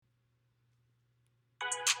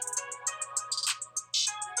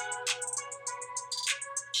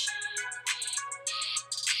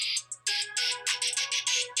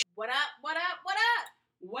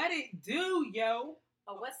yo.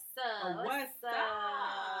 What's up? What's up?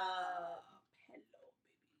 Hello, baby.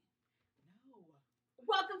 No.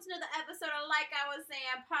 Welcome to another episode of Like I Was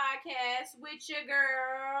Saying podcast with your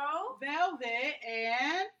girl, Velvet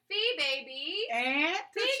and Fee Baby, and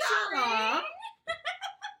T'Challa.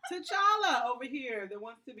 T'Challa over here that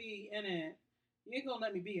wants to be in it. You ain't gonna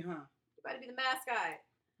let me be, huh? You better be the mascot.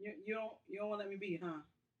 You don't want to let me be, huh?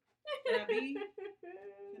 Can I be?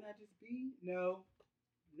 Can I just be? No.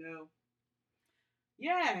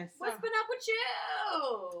 Yes. What's been up with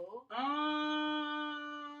you?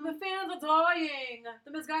 The fans are dying.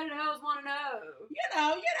 The misguided hoes want to know. You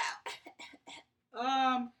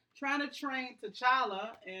know. Trying to train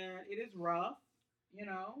T'Challa, and it is rough. You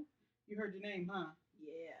know, you heard your name, huh?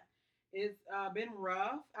 Yeah. It's been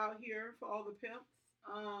rough out here for all the pimps.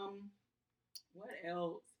 What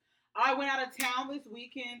else? I went out of town this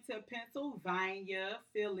weekend to Pennsylvania,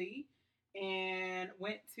 Philly, and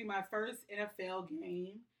went to my first NFL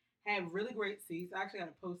game. Had really great seats. I actually got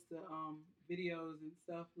to post the videos and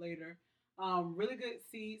stuff later. Really good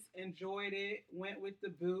seats. Enjoyed it. Went with the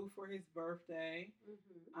boo for his birthday.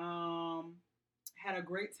 Mm-hmm. Had a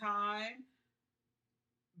great time.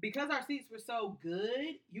 Because our seats were so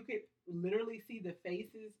good, you could literally see the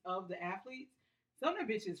faces of the athletes. Some of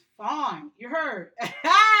the bitches fine. You heard.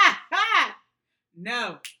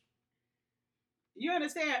 No. You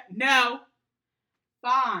understand? No.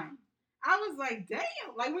 Fine. I was like, damn.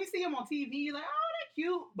 Like, we see them on TV, like, oh, they're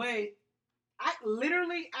cute. But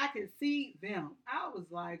I could see them. I was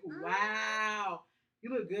like, wow.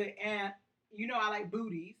 You look good. And you know I like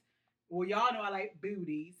booties. Well, y'all know I like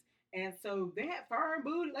booties. And so they had firm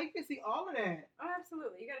booty. Like, you can see all of that. Oh,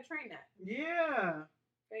 absolutely. You got to train that. Yeah.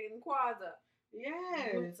 Getting the quads up.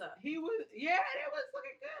 Yes. Boots up. He was, yeah, it was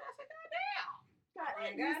looking good. I said,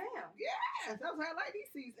 Goddamn. Yes. I was like, I like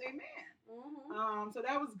these seats. Amen. Mm-hmm. So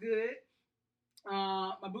that was good.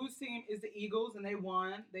 My boots team is the Eagles, and they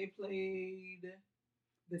won. They played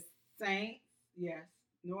the Saints. Yes.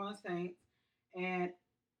 New Orleans Saints. And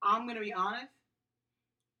I'm going to be honest.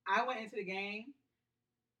 I went into the game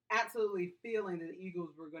absolutely feeling that the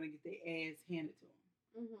Eagles were going to get their ass handed to them.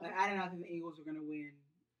 Mm-hmm. Like, I did not think the Eagles were going to win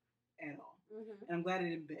at all. Mm-hmm. And I'm glad I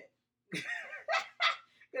didn't bet.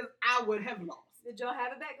 Because I would have lost. Did y'all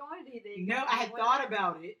have a bet going? Did you No, I had thought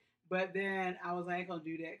about it. But then I was like, I ain't going to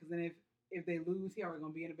do that. Because then if they lose, he already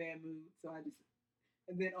going to be in a bad mood. So I just...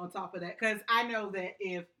 And then on top of that... Because I know that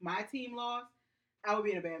if my team lost, I would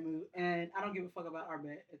be in a bad mood. And I don't give a fuck about our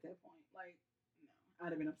bet at that point. Like, no.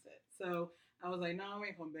 I'd have been upset. So... I was like, no, I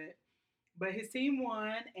ain't gonna bet. But his team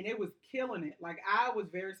won, and it was killing it. Like, I was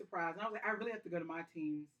very surprised. And I was like, I really have to go to my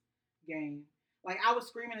team's game. Like, I was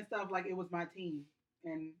screaming and stuff like it was my team,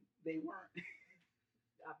 and they weren't.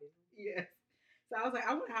 Obviously. Yes. So I was like,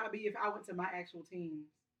 I wonder how it'd be if I went to my actual team's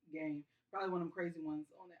game. Probably one of them crazy ones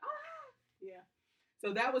on there. Yeah.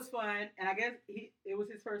 So that was fun, and I guess it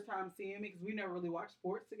was his first time seeing me because we never really watched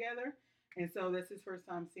sports together, and so that's his first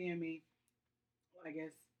time seeing me, I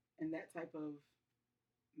guess, in that type of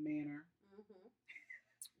manner. Mm-hmm.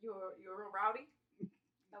 You're a rowdy?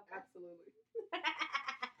 Okay.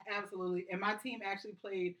 Absolutely. And my team actually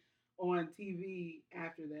played on TV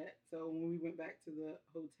after that. So when we went back to the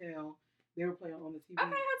hotel, they were playing on the TV.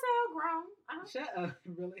 Okay, hotel grown. Uh-huh. Shut up,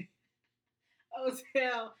 really.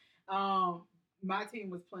 Hotel. My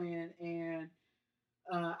team was playing, and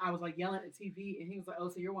I was like yelling at the TV, and he was like, "Oh,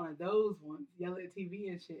 so you're one of those ones yelling at TV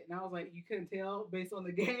and shit." And I was like, "You couldn't tell based on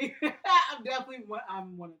the game."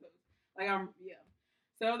 I'm one of those. Like, yeah.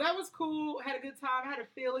 So that was cool. Had a good time. I had a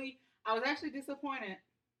Philly. I was actually disappointed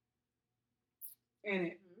in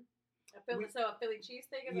it. Mm-hmm. A Philly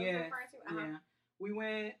cheesesteak is what you're referring to? Uh-huh. Yeah. We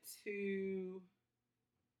went to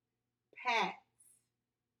Pat's.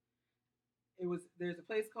 There's a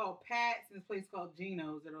place called Pat's and this place called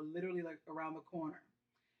Geno's that are literally like around the corner.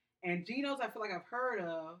 And Geno's, I feel like I've heard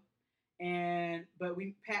of, but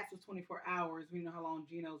Pat's was 24 hours. We didn't know how long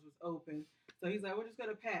Geno's was open. So he's like, we'll just go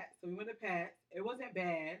to Pat's. So we went to Pat's. It wasn't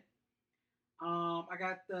bad. I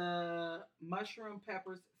got the mushroom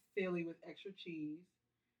peppers Philly with extra cheese.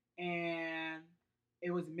 And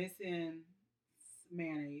it was missing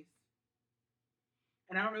mayonnaise.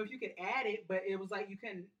 And I don't know if you could add it, but it was like you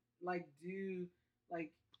can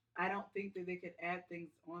I don't think that they could add things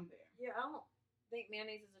on there. Yeah, I don't think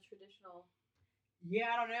mayonnaise is a traditional.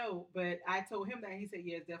 Yeah, I don't know, but I told him that, and he said,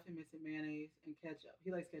 yeah, it's definitely missing mayonnaise and ketchup.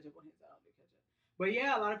 He likes ketchup on his. I don't do ketchup. But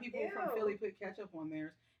yeah, a lot of people from Philly put ketchup on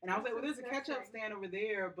theirs. And I was like, well, there's a ketchup stand over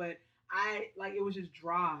there, but it was just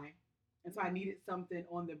dry. And so I needed something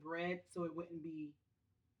on the bread so it wouldn't be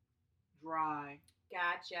dry.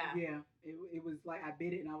 Gotcha. Yeah, it was like I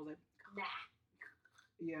bit it and I was like, nah.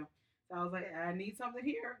 Yeah. So I was like, I need something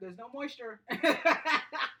here. There's no moisture.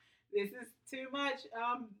 This is too much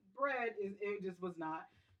bread. It just was not.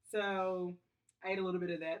 So I ate a little bit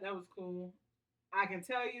of that. That was cool. I can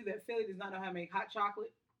tell you that Philly does not know how to make hot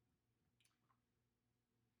chocolate.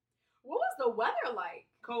 What was the weather like?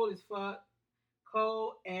 Cold as fuck.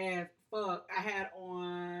 Cold as fuck. I had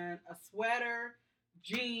on a sweater,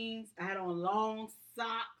 jeans. I had on long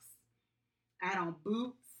socks. I had on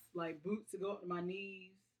boots, like boots to go up to my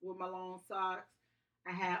knees with my long socks.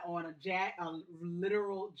 I had on a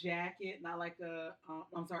literal jacket, not like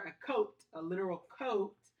I'm sorry, a coat, a literal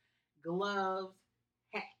coat, gloves,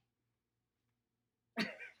 hat.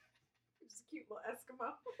 Just a cute little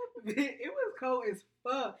Eskimo. It was cold as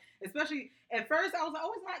fuck. Especially at first, I was like,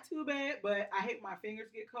 oh, it's not too bad, but I hate my fingers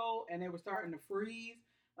get cold, and they were starting to freeze.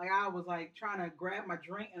 Like I was like trying to grab my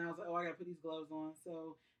drink, and I was like, oh, I gotta put these gloves on.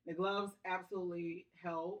 So the gloves absolutely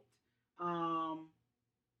helped.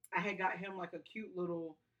 I had got him like a cute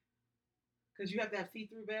little, because you have to have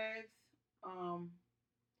see-through bags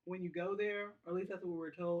when you go there, or at least that's what we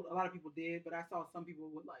were told. A lot of people did, but I saw some people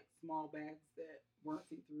with like small bags that weren't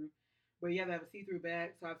see-through. But you have to have a see-through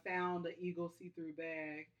bag. So I found the Eagle see-through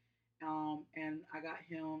bag, and I got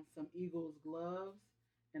him some Eagles gloves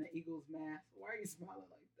and an Eagles mask. Why are you smiling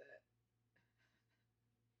like that?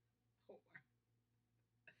 Oh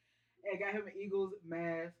my. I got him an Eagles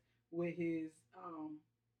mask with his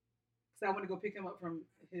so I went to go pick him up from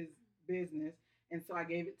his business, and so I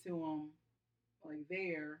gave it to him like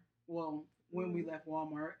there. Well, when we left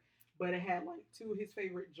Walmart, but it had like two of his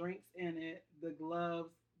favorite drinks in it: the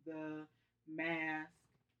gloves, the mask,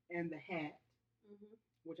 and the hat,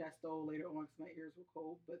 which I stole later on because my ears were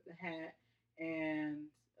cold. But the hat and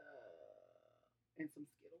some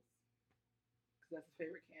Skittles because that's his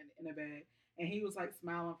favorite candy in a bag. And he was like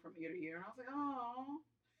smiling from ear to ear, and I was like, "Oh,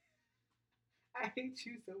 I hate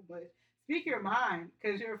you so much." Speak your mind,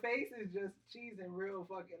 because your face is just cheesing real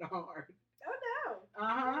fucking hard. Oh no. Uh-huh.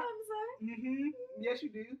 You know what I'm saying? Mm-hmm. Yes, you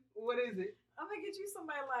do. What is it? I'm gonna get you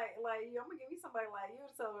somebody like you. I'm gonna give me somebody like you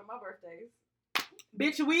to celebrate my birthdays.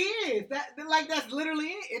 Bitch, we is. That's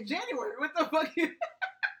literally it. In January. What the fuck you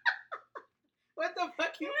What the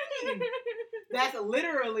fuck you mean? That's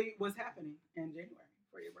literally what's happening in January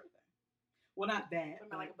for your birthday. Well, not that.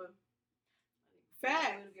 I'm like a boo.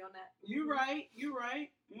 Fact. You Mm-hmm. right. You right.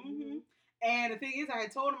 Mm-hmm. And the thing is, I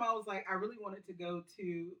had told him, I was like, I really wanted to go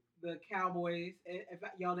to the Cowboys. If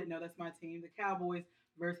y'all didn't know, that's my team. The Cowboys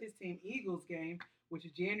versus his team Eagles game, which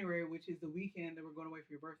is January, which is the weekend that we're going away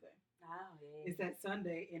for your birthday. Oh, yeah. It's that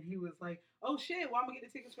Sunday. And he was like, oh, shit, well, I'm going to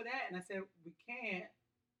get the tickets for that. And I said, we can't.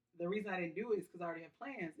 The reason I didn't do it is because I already have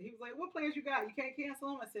plans. And he was like, what plans you got? You can't cancel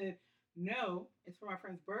them? I said, no, it's for my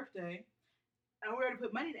friend's birthday. And we already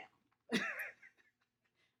put money down.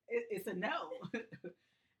 It's a no.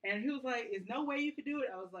 And he was like, "There's no way you could do it."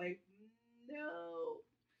 I was like, "No,"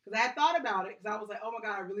 because I had thought about it. Because I was like, "Oh my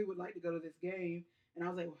god, I really would like to go to this game." And I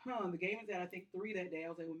was like, "The game is at I think 3 that day." I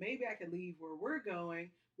was like, "Well, maybe I could leave where we're going,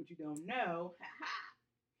 which you don't know."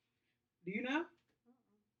 Do you know?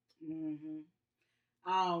 Mm-hmm.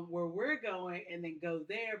 Where we're going, and then go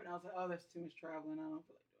there. But I was like, "Oh, that's too much traveling. I don't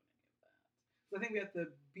feel like doing any of that." So I think we have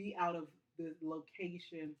to be out of the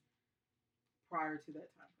location prior to that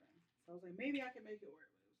time frame. So I was like, maybe I can make it work.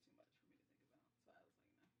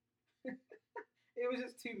 It was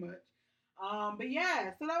just too much. But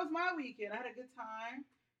yeah, so that was my weekend. I had a good time,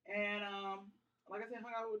 and like I said,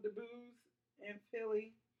 hung out with the booze in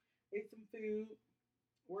Philly, ate some food,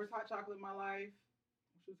 worst hot chocolate in my life,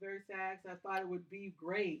 which was very sad because I thought it would be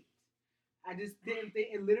great. I just didn't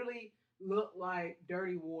think it literally looked like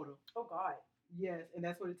dirty water. Oh God. Yes, and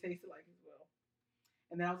that's what it tasted like as well.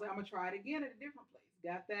 And then I was like, I'm gonna try it again at a different place.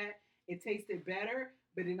 Got that? It tasted better,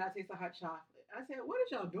 but did not taste like hot chocolate. I said, what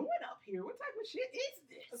is y'all doing up here? What type of shit is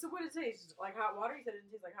this? So what did it taste? Like hot water? You said it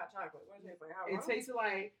didn't taste like hot chocolate. What did it taste like? Hot water? It tasted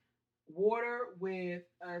like water with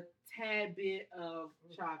a tad bit of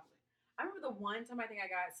chocolate. I remember the one time I think I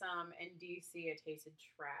got some in DC. It tasted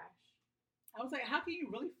trash. I was like, how can you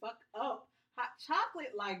really fuck up hot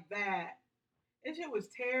chocolate like that? That shit was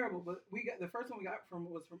terrible. But we got the first one we got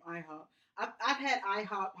was from IHOP. I've had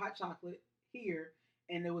IHOP hot chocolate here,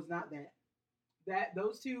 and it was not that.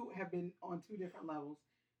 Those two have been on two different levels.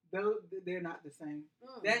 Though they're not the same.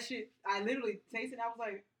 That shit, I literally tasted it. I was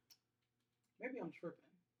like, maybe I'm tripping.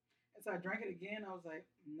 And so I drank it again. I was like,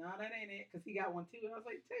 no, that ain't it. Because he got one too. And I was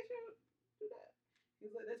like, taste it. Do that. He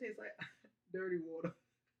was like, that tastes like dirty water.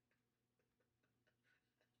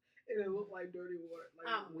 And it looked like dirty water. Like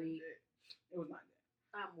I'm weak. It was not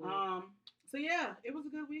good. I'm weak. So yeah, it was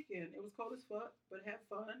a good weekend. It was cold as fuck, but had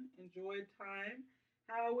fun, enjoyed time.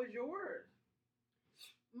 How was yours?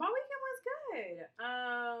 My weekend was good.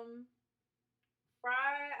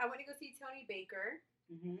 I went to go see Tony Baker.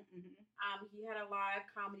 He had a live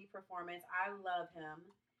comedy performance. I love him.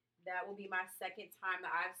 That will be my second time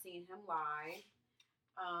that I've seen him live.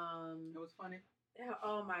 It was funny.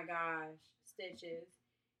 Oh my gosh, stitches.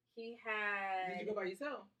 He had. Did you go by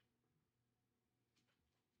yourself?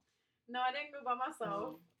 No, I didn't go by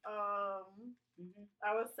myself.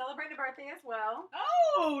 I was celebrating a birthday as well.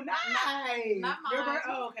 Oh, nice! Not mine. Your birthday?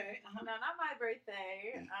 Oh, okay. No, not my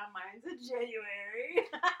birthday. Mine's in January.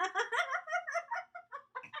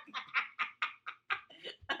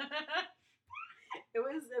 It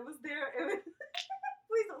was there.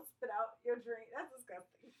 Please don't spit out your drink. That's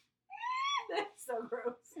disgusting. That's so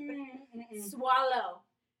gross. Swallow.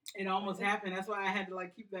 It almost happened. That's why I had to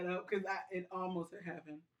keep that up because it almost had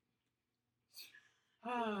happened.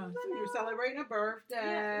 So you're celebrating a birthday.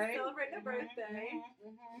 Yeah, celebrating a birthday.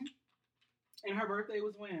 And her birthday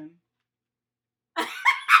was when?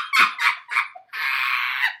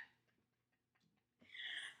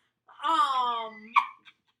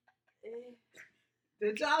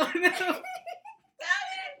 T'Challa know?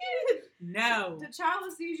 No. T'Challa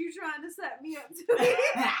sees you trying to set me up to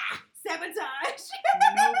sabotage.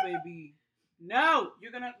 No, baby. No,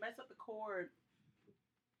 you're gonna mess up the cord.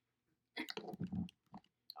 Oh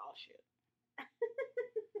shit.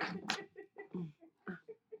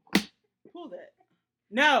 Pull that.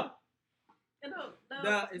 No.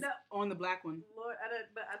 No. It's on the black one. Lord, I don't.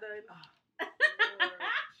 Lord,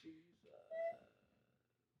 Jesus.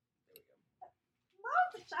 There we go.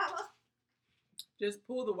 T'Challa. Just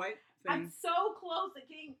pull the white thing. I'm so close to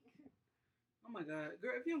King. Oh my God,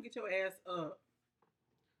 girl! If you don't get your ass up,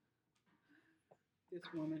 this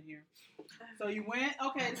woman here. So you went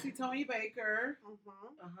to see Tony Baker.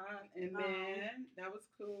 And then that was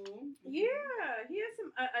cool. Yeah, he has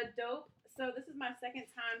some a dope. So this is my second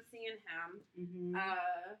time seeing him. He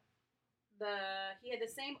had the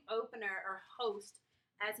same opener or host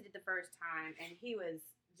as he did the first time, and he was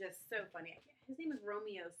just so funny. His name is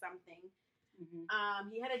Romeo something.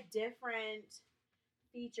 He had a different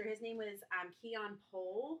feature. His name was Keon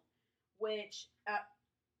Pole, which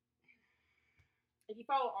if you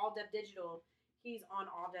follow All Dev Digital, he's on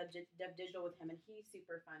All Dev Digital with him, and he's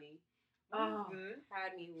super funny. Good.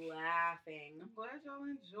 Had me laughing. I'm glad y'all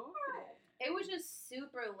enjoyed it. It was just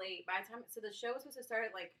super late. By the time, so the show was supposed to start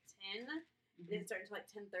at 10. It didn't start until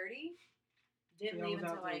 10:30. Didn't leave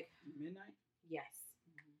until midnight. Yes,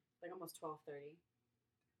 almost 12:30.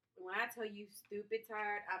 When I tell you stupid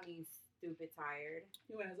tired, I mean stupid tired.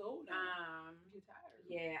 You as old now. You're tired.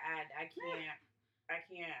 Yeah, I can't. I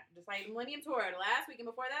can't. Just like Millennium Tour last week and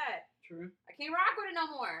before that. True. I can't rock with it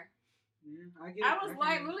no more. Yeah, I get it. I was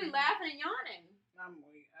literally laughing and yawning. I'm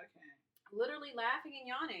weak. I can't. Literally laughing and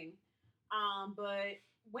yawning. But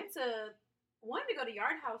wanted to go to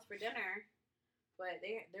Yard House for dinner, but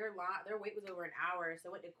their wait was over an hour,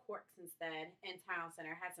 so went to Quarks instead in Town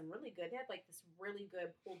Center. Had some really good. They had this really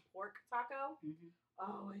good pulled pork taco.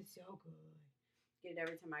 Oh, it's so good. Get it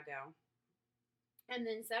every time I go. And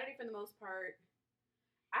then Saturday, for the most part,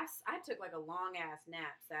 I took a long ass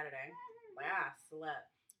nap Saturday. I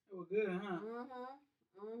slept. It was good, huh?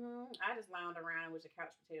 I just lounged around and was a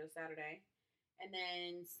couch potato Saturday. And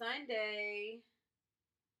then Sunday,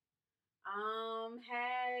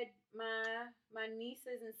 had my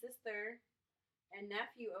nieces and sister and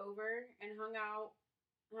nephew over and hung out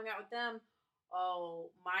with them.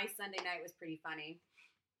 Oh, my Sunday night was pretty funny.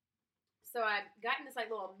 So I got in this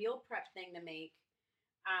little meal prep thing to make.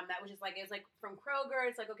 That was just it was from Kroger.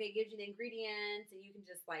 It's okay, it gives you the ingredients and you can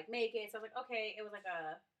just make it. So I was okay. It was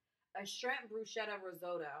a shrimp bruschetta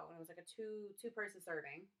risotto, and it was a two-person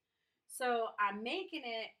serving. So I'm making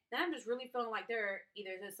it, then I'm just really feeling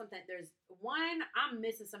there's one, I'm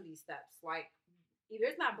missing some of these steps. Either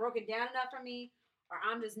it's not broken down enough for me, or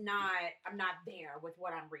I'm not there with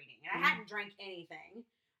what I'm reading. And I hadn't drank anything.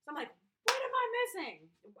 So I'm what am I missing?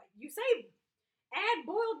 You say add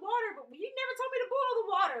boiled water, but you never told me to boil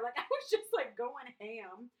the water. I was just going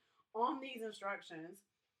ham on these instructions.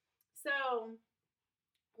 So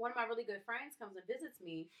one of my really good friends comes and visits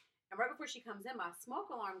me, and right before she comes in, my smoke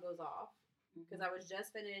alarm goes off because I was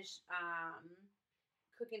just finished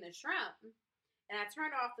cooking the shrimp, and I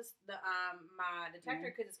turned off my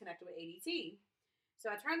detector because it's connected with ADT. So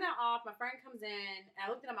I turned that off. My friend comes in, and I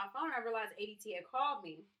looked at my phone, and I realized ADT had called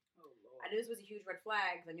me. Oh, Lord. I knew this was a huge red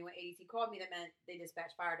flag because I knew when ADT called me, that meant they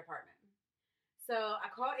dispatched fire department. So I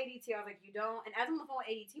called ADT. I was you don't. And as I'm on the phone with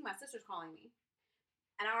ADT, my sister's calling me.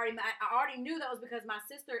 And I already knew that was because my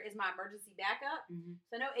sister is my emergency backup.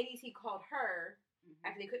 So I know ADT called her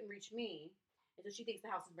after they couldn't reach me. And so she thinks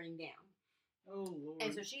the house is burning down. Oh Lord.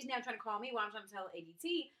 And so she's now trying to call me while I'm trying to tell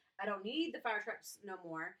ADT I don't need the fire trucks no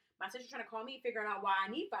more. My sister's trying to call me, figuring out why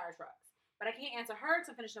I need fire trucks. But I can't answer her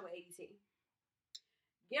because I'm finishing up with ADT.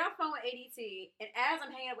 Get off the phone with ADT, and as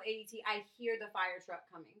I'm hanging up with ADT, I hear the fire truck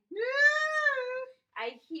coming.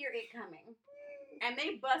 I hear it coming. And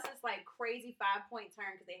they bust this like crazy 5-point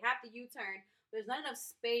turn because they have to U-turn. There's not enough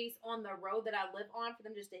space on the road that I live on for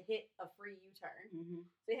them just to hit a free U-turn. Mm-hmm.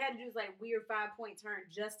 So they had to do this like weird 5-point turn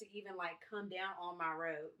just to even like come down on my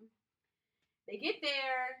road. They get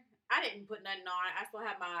there. I didn't put nothing on. I still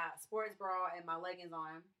have my sports bra and my leggings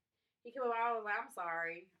on. He came over. I was like, I'm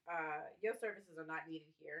sorry. Your services are not needed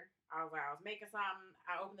here. I was making something.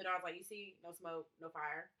 I opened the door. I was like, you see, no smoke, no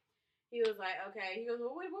fire. He was like, okay. He goes,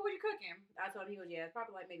 well, what were you cooking? I told him, he goes, yeah, it's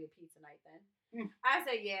probably like maybe a pizza night then. I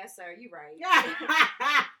said, yeah, sir, you right. You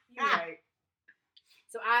right.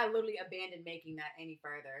 So I literally abandoned making that any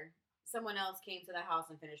further. Someone else came to the house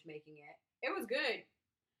and finished making it. It was good.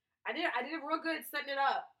 I did real good setting it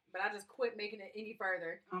up, but I just quit making it any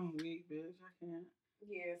further. I'm weak, bitch. I can't.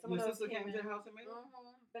 Yeah, Your sister came to the house and made it?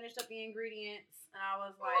 Finished up the ingredients, and I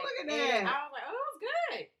was like, look at that. I was like, oh, it was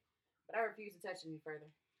good. But I refused to touch it any further.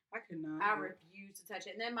 I could not. I refuse to touch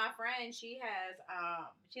it. And then my friend, she has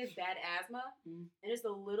bad asthma, and it's a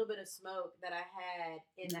little bit of smoke that I had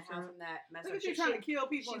in the house from that mess. Look at you trying to kill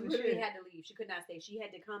people. She literally had to leave. She could not stay. She had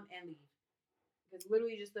to come and leave. Because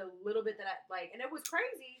literally just a little bit that I like, and it was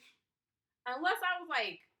crazy. Unless I was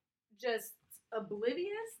like just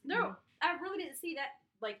oblivious. No, I really didn't see that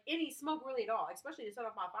like any smoke really at all, especially to set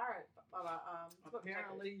off my fire.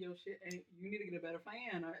 Apparently, your shit ain't. You need to get a better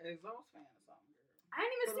fan, or exhaust fan, or something. Girl. I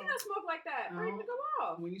didn't even see no smoke like that. Where did it go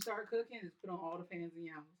off? When you start cooking, just put on all the fans in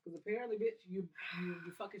your house, because apparently, bitch, you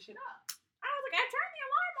fucking shit up. I was like, I turned the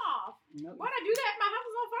alarm off. Nope. Why'd I do that if my house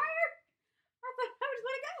was on fire? I thought I would just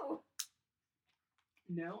let it go.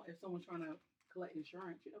 No, if someone's trying to collect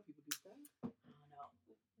insurance, you know people do stuff. I don't know.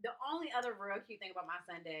 The only other real cute thing about my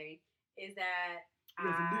Sunday is that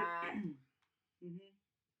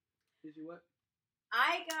Did you what?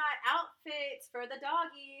 I got outfits for the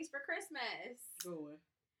doggies for Christmas. Go away.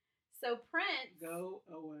 So Prince Go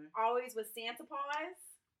away. always with Santa paws.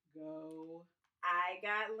 Go. I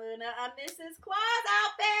got Luna a Mrs. Claus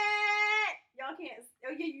outfit. Y'all can't.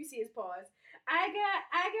 Oh yeah, you see his paws. I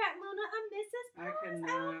got Luna a Mrs. Claus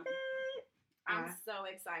outfit. I'm so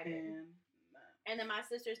excited. And then my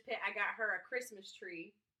sister's pet, I got her a Christmas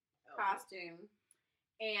tree costume,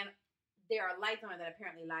 and there are lights on it that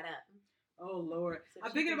apparently light up. Oh Lord, so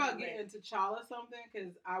I'm thinking about getting T'Challa something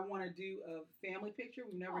because I want to do a family picture.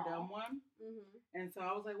 We've never done one, and so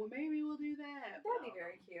I was like, well, maybe we'll do that. That'd be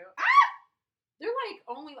very cute. They're like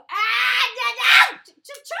only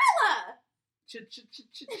T'Challa.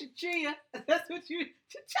 Chia. That's what you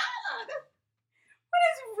T'Challa. What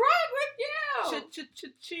is wrong with you?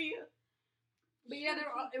 Chia. But yeah,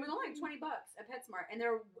 it was only like $20 at PetSmart, and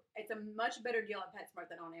it's a much better deal at PetSmart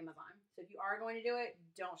than on Amazon. So if you are going to do it,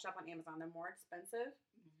 don't shop on Amazon; they're more expensive,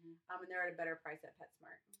 and they're at a better price at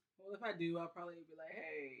PetSmart. Well, if I do, I'll probably be like,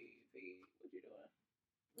 "Hey, Pete, what you doing?"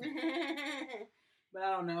 But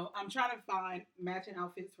I don't know. I'm trying to find matching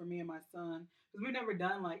outfits for me and my son because we've never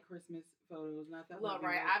done like Christmas photos. And I thought, look,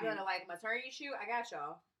 right? I've done a like maternity shoot. I got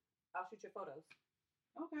y'all. I'll shoot your photos.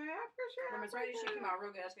 Okay, I appreciate it. The maternity shoot came out real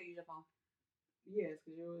good. I just gotta use your phone. Yes,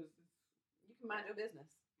 because yours. You can mind your business.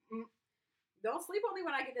 Don't sleep on me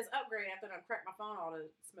when I get this upgrade after I crack my phone all to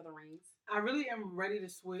smithereens. I really am ready to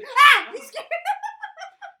switch. He's scared.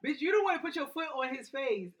 Bitch, you don't want to put your foot on his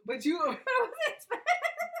face, but you.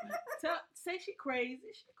 Say she crazy.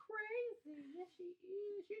 She crazy. Yes, she is.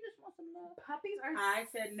 She just wants some love. Puppies are. I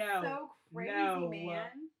said no. So crazy,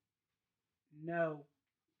 man. No.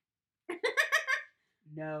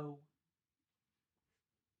 No.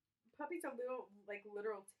 Puppies are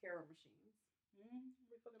literal terror machines.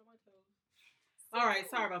 We're fucking on my toes. All right,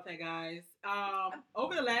 sorry about that, guys.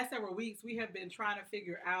 Over the last several weeks, we have been trying to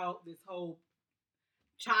figure out this whole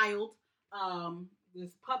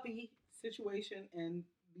this puppy situation and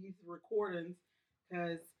these recordings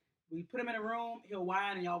because we put him in a room, he'll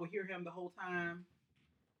whine, and y'all will hear him the whole time.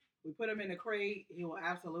 We put him in the crate, he will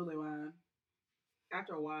absolutely whine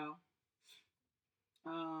after a while.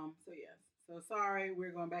 So yes. So sorry,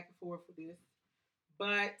 we're going back and forth with this.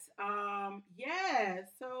 But yeah,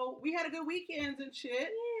 so we had a good weekend and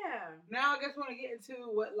shit. Yeah. Now I guess we want to get into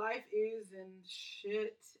what life is and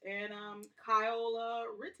shit. And Kyle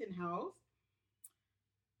Rittenhouse.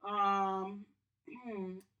 You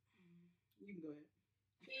can go ahead.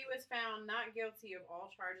 He was found not guilty of all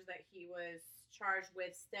charges that he was charged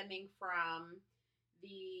with stemming from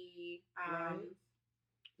the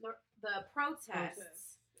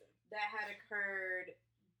protests that had occurred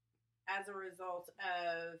as a result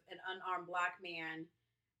of an unarmed black man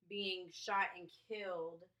being shot and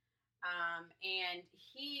killed. And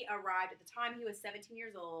he arrived, at the time he was 17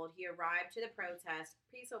 years old, he arrived to the protest,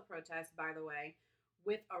 peaceful protest, by the way,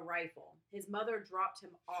 with a rifle. His mother dropped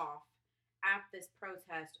him off at this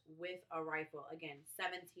protest with a rifle. Again,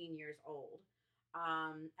 17 years old.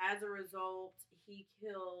 As a result, he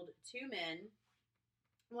killed 2 men,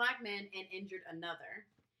 black men, and injured another.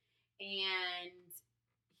 And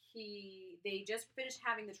they just finished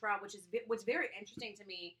having the trial, what's very interesting to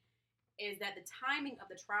me is that the timing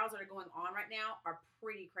of the trials that are going on right now are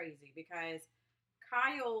pretty crazy, because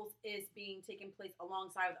Kyle's is being taken place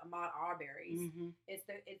alongside with Ahmaud Arbery's. Mm-hmm. It's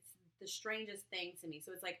the strangest thing to me.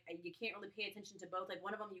 So it's like you can't really pay attention to both. Like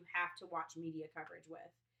one of them you have to watch media coverage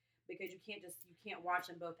with, because you can't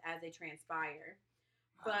watch them both as they transpire.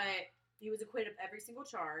 But he was acquitted of every single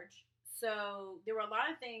charge. So there were a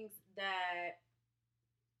lot of things that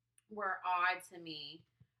were odd to me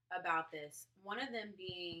about this. One of them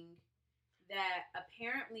being that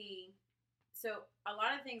apparently, so a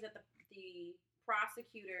lot of things that the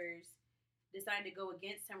prosecutors decided to go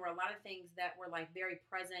against him were a lot of things that were like very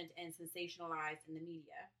present and sensationalized in the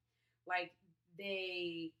media. Like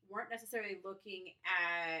they weren't necessarily looking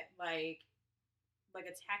at like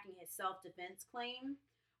attacking his self-defense claim,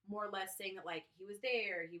 more or less saying that like he was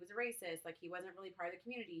there, he was a racist, like he wasn't really part of the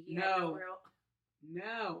community. He had no real.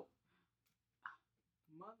 No.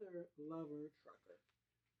 Mother lover trucker.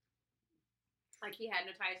 Like he had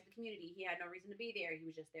no ties to the community. He had no reason to be there. He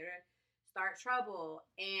was just there to start trouble.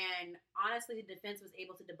 And honestly, the defense was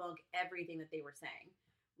able to debunk everything that they were saying.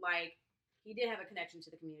 Like he did have a connection to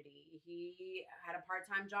the community. He had a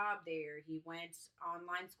part-time job there. He went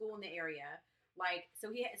online school in the area. Like so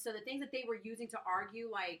the things that they were using to argue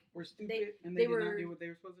like were stupid and they did not do what they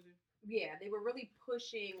were supposed to do. Yeah, they were really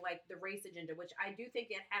pushing like the race agenda, which I do think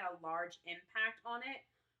it had a large impact on it.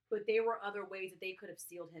 But there were other ways that they could have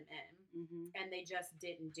sealed him in, and they just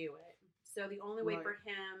didn't do it. So the only way for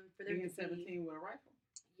them being 17 with a rifle.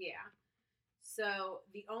 Yeah. So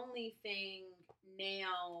the only thing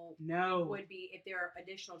now would be if there are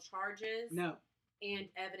additional charges. No. And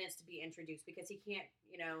evidence to be introduced, because he can't,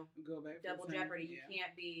 go back double jeopardy. Yeah. You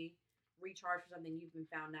can't be recharged for something you've been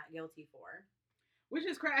found not guilty for. Which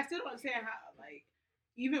is crazy. I still don't understand how, like,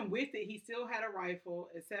 even with it, he still had a rifle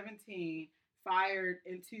at 17, fired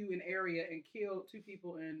into an area and killed 2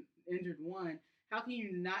 people and injured 1. How can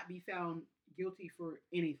you not be found guilty for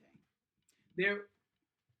anything? There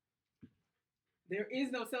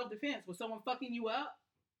is no self-defense. Was someone fucking you up?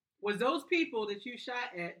 Was those people that you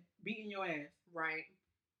shot at beating your ass? Right.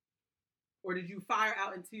 Or did you fire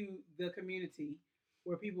out into the community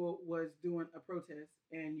where people was doing a protest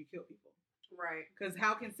and you killed people? Right. Because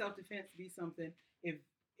how can self-defense be something if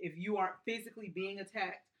you aren't physically being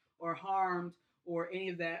attacked or harmed or any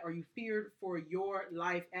of that, or you feared for your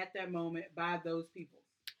life at that moment by those people?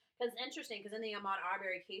 Because it's interesting, because in the Ahmaud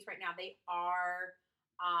Arbery case right now, they are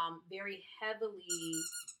very heavily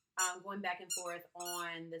going back and forth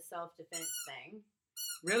on the self-defense thing.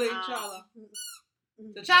 Really, T'Challa?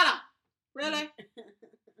 T'Challa! Really?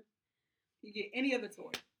 You get any other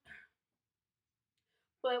toy.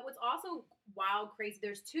 But what's also wild crazy,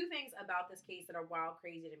 there's 2 things about this case that are wild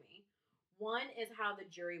crazy to me. One is how the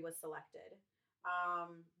jury was selected.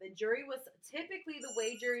 The jury was, typically the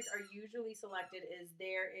way juries are usually selected is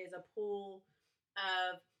there is a pool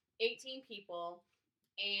of 18 people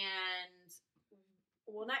and,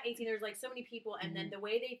 well, not 18, there's like so many people, and then the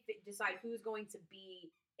way they decide who's going to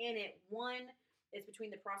be in it, one is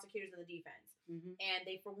between the prosecutors and the defense. And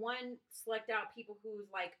they, for one, select out people whose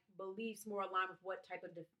like beliefs more align with what type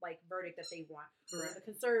of verdict that they want. Correct. The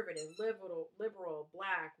conservative, liberal,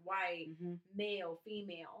 black, white, male,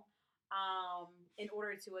 female. In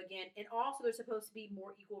order to, again, and also there's supposed to be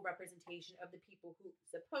more equal representation of the people who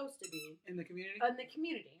supposed to be in the community.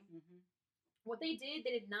 What they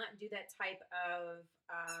did not do that type of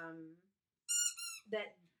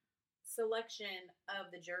that selection of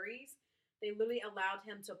the juries. They literally allowed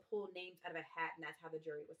him to pull names out of a hat, and that's how the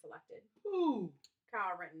jury was selected. Ooh.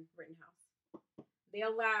 Kyle Rittenhouse. They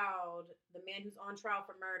allowed the man who's on trial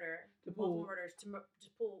for multiple murders, to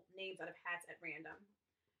pull names out of hats at random,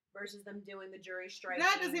 versus them doing the jury striking.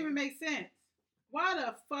 That doesn't even make sense. Why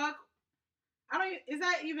the fuck? Is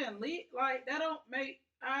that even legal? Like, that don't make.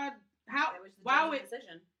 How? It was the judge's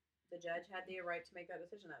decision. The judge had the right to make that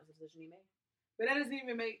decision. That was the decision he made. But that doesn't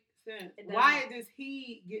even make sense. Why does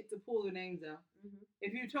he get to pull the names out?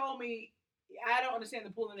 If you told me, I don't understand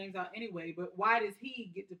the pulling the names out anyway, but why does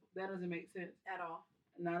he get to? That doesn't make sense at all.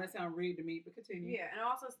 No, that sounds rigged to me, but continue. Yeah, and it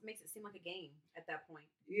also makes it seem like a game at that point.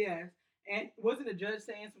 Yes. And wasn't the judge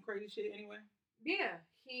saying some crazy shit anyway? Yeah,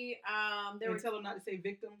 he And tell them not to say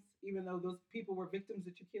victims, even though those people were victims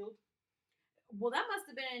that you killed. Well, that must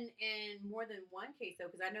have been in more than one case though,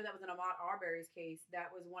 because I know that was in Ahmaud Arbery's case.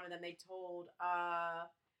 That was one of them. They told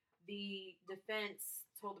the defense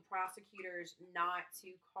told the prosecutors not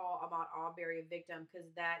to call Ahmaud Arbery a victim because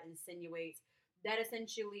that essentially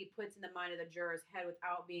puts in the mind of the juror's head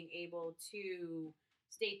without being able to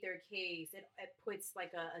state their case. It puts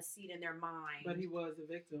like a seed in their mind. But he was a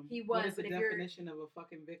victim. He was. What is the definition of a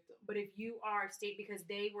fucking victim? But if you are because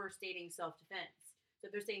they were stating self-defense. So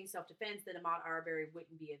if they're stating self-defense, then Ahmaud Arbery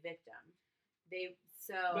wouldn't be a victim.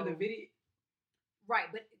 But the video. Right,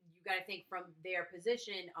 but you got to think from their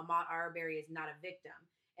position, Ahmaud Arbery is not a victim.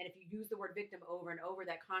 And if you use the word victim over and over,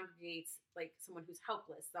 that congregates like someone who's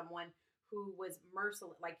helpless, someone who was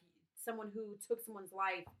merciless, like someone who took someone's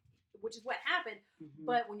life, which is what happened. Mm-hmm.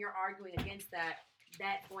 But when you're arguing against that,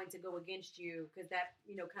 that's going to go against you because that,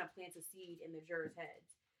 kind of plants a seed in the jurors' heads.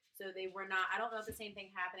 So they were not, I don't know if the same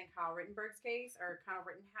thing happened in Kyle Rittenberg's case or Kyle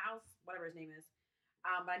Rittenhouse, whatever his name is.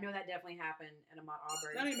 But I know that definitely happened in Ahmaud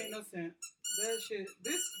Arbery's That didn't make no sense. That shit,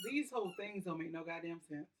 these whole things don't make no goddamn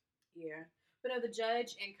sense. Yeah. But no, the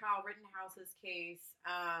judge in Kyle Rittenhouse's case,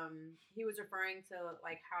 he was referring to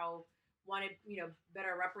like how wanted,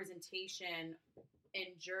 better representation in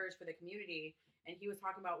jurors for the community. And he was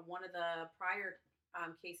talking about one of the prior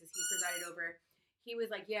cases he presided over. He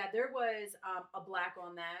was like, yeah, there was a black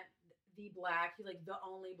on that, the black. He's like, the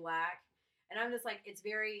only black. And I'm just like, it's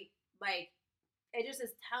very, like, it just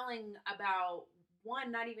is telling about,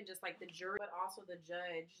 one, not even just like the jury, but also the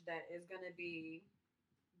judge that is going to be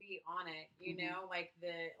on it, you mm-hmm. know? Like,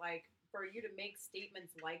 for you to make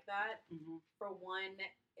statements like that, mm-hmm. for one,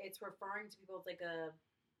 it's referring to people as like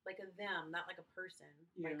a them, not like a person.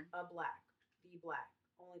 Yeah. Like a black, the black,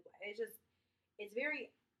 only black.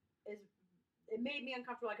 It made me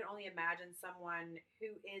uncomfortable. I can only imagine someone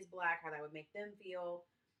who is black, how that would make them feel.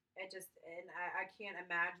 I can't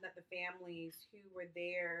imagine that the families who were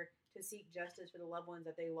there to seek justice for the loved ones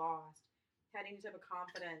that they lost had any type of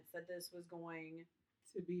confidence that this was going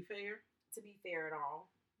to be fair. To be fair at all.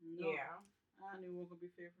 No, yeah. I knew it wasn't going to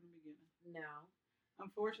be fair from the beginning. No.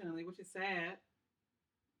 Unfortunately, which is sad.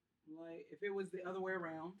 Like, if it was the other way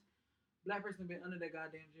around, black person would have been under that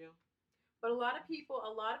goddamn jail. But a lot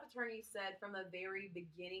of attorneys said from the very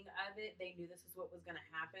beginning of it, they knew this is what was going to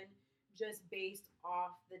happen, just based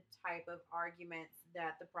off the type of arguments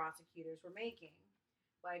that the prosecutors were making.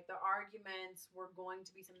 Like, the arguments were going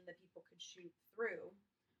to be something that people could shoot through,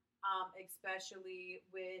 especially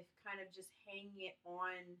with kind of just hanging it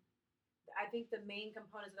on. I think the main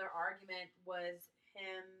components of their argument was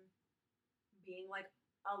him being, like,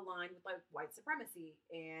 aligned with, like, white supremacy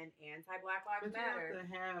and anti-Black Lives Matter. But you have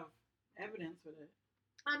to have evidence for that.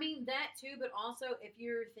 I mean, that too, but also if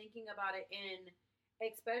you're thinking about it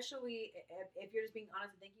especially if you're just being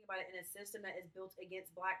honest and thinking about it in a system that is built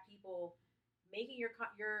against black people, making your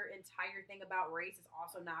entire thing about race is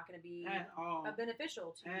also not going to be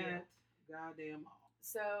beneficial to you. Goddamn all.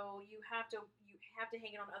 So you have to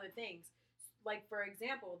hang it on other things. Like, for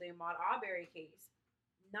example, the Ahmaud Arbery case.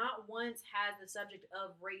 Not once has the subject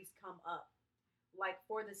of race come up. Like,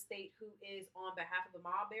 for the state who is on behalf of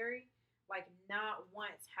Ahmaud Arbery, like, not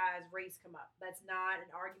once has race come up. That's not an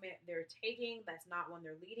argument they're taking. That's not one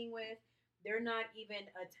they're leading with. They're not even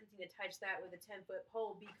attempting to touch that with a 10-foot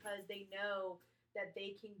pole because they know that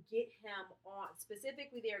they can get him on.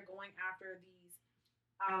 Specifically, they are going after these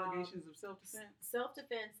allegations of self-defense.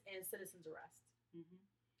 Self-defense and citizen's arrest. Mm-hmm.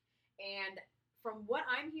 And from what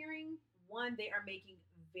I'm hearing, one, they are making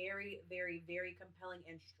very, very, very compelling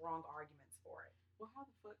and strong arguments for it. Well, how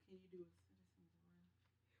the fuck can you do a citizen's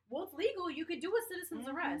arrest? Well, it's legal. You could do a citizen's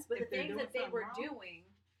arrest, but the things that they were doing,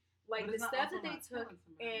 like the steps that they took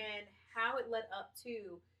and how it led up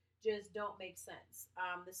to, just don't make sense.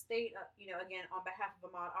 The state, again, on behalf of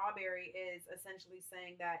Ahmaud Arbery, is essentially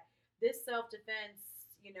saying that this self-defense,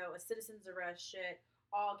 a citizen's arrest shit,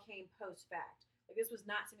 all came post-fact. Like, this was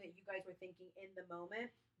not something that you guys were thinking in the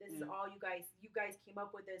moment. This is all you guys came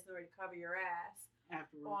up with this in order to cover your ass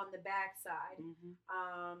afterwards on the backside.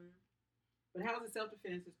 Mm-hmm. But how is it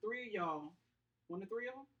self-defense? It's three of y'all. One of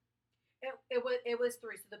three of them? It was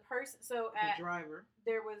three. So the person, the driver,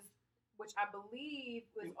 there was, which I believe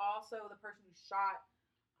was also the person who shot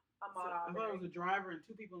Ahmaud Arbery. I thought it was a driver and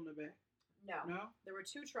two people in the back. No. There were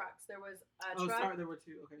two trucks. There was a truck. Oh, sorry, there were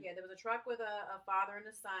two. Okay. Yeah, there was a truck with a father and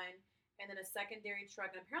a son, and then a secondary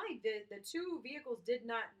truck. And apparently the two vehicles did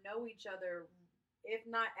not know each other, if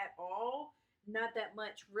not at all, not that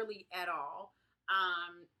much really at all.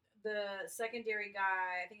 The secondary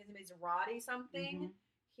guy, I think his name is Roddy something. Mhm.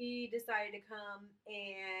 He decided to come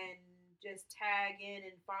and just tag in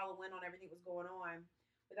and follow in on everything that was going on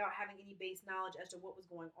without having any base knowledge as to what was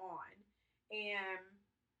going on. And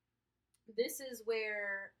this is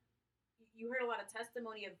where you heard a lot of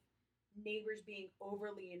testimony of neighbors being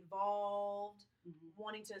overly involved, Mhm.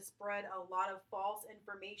 wanting to spread a lot of false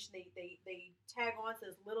information. They tag on to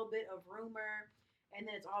this little bit of rumor, and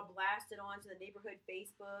then it's all blasted onto the neighborhood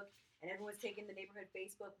Facebook, and everyone's taking the neighborhood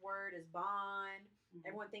Facebook word as bond. Mhm.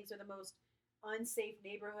 Everyone thinks they're the most unsafe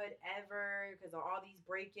neighborhood ever because of all these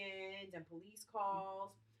break-ins and police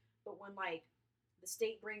calls. But when like the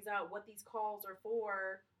state brings out what these calls are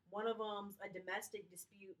for, one of them's a domestic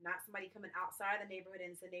dispute, not somebody coming outside the neighborhood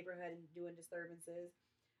into the neighborhood and doing disturbances.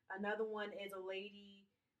 Another one is a lady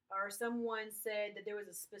or someone said that there was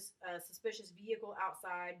a suspicious vehicle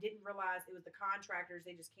outside, didn't realize it was the contractors.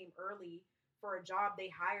 They just came early for a job they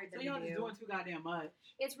hired So them to y'all do. just doing too goddamn much.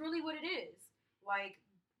 It's really what it is. Like,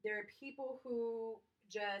 there are people who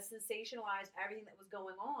just sensationalized everything that was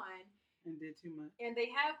going on. And did too much. And they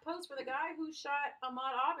have posts for the guy who shot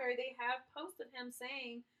Ahmaud Arbery. They have posts of him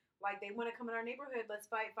saying, like, they want to come in our neighborhood. Let's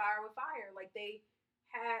fight fire with fire. Like,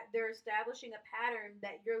 they're establishing a pattern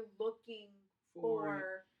that you're looking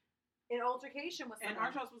for an altercation with someone. And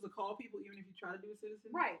aren't y'all supposed to call people even if you try to do a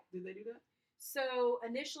citizen? Right. Did they do that? So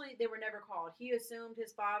initially, they were never called. He assumed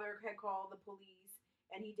his father had called the police,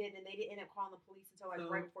 and he didn't. And they didn't end up calling the police until like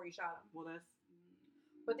right before he shot him. Well, that's.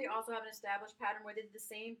 But they also have an established pattern where they did the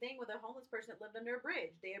same thing with a homeless person that lived under a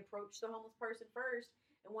bridge. They approached the homeless person first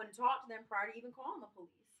and went and talked to them prior to even calling the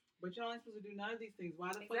police. But y'all ain't supposed to do none of these things.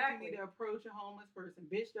 Why the fuck do you need to approach a homeless person?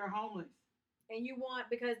 Bitch, they're homeless. And you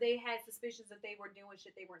want, because they had suspicions that they were doing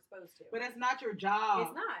shit they weren't supposed to. But that's not your job.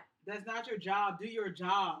 It's not. That's not your job. Do your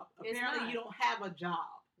job. Apparently, you don't have a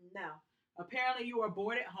job. No. Apparently, you are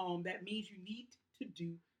bored at home. That means you need to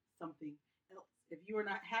do something else. If you are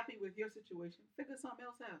not happy with your situation, figure something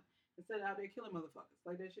else out. Instead of out there killing motherfuckers.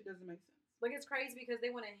 Like, that shit doesn't make sense. Like, it's crazy because they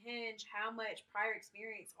want to hinge how much prior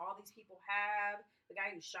experience all these people have. The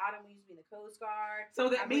guy who shot him used to be in the Coast Guard. So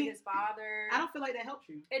that means his father. I don't feel like that helps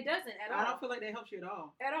you. It doesn't at all. I don't feel like that helps you at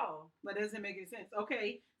all. At all. That doesn't make any sense.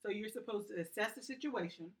 Okay, so you're supposed to assess the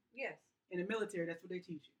situation. Yes. In the military, that's what they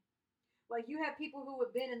teach you. Like, you have people who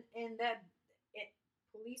have been in that,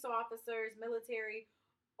 police officers, military,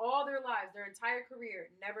 all their lives, their entire career,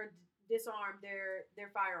 never disarmed their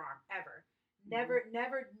firearm ever. Never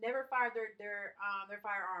fired their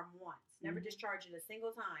firearm once. Never discharged it a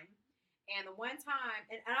single time. And the one time,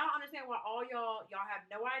 and I don't understand why all y'all have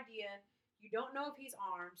no idea. You don't know if he's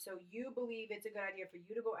armed, so you believe it's a good idea for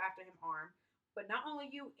you to go after him armed. But not only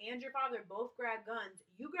you and your father both grab guns,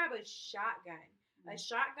 you grab a shotgun. A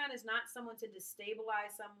shotgun is not someone to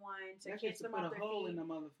destabilize someone, to catch them off their hole feet. In the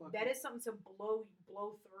motherfucker. That is something to blow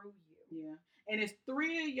through you. Yeah, and it's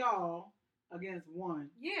 3 of y'all against 1.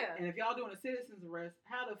 Yeah. And if y'all doing a citizen's arrest,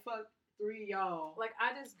 how the fuck 3 of y'all like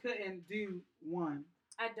I just couldn't do 1?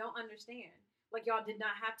 I don't understand. Like, y'all did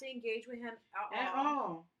not have to engage with him at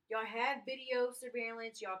all. Y'all had video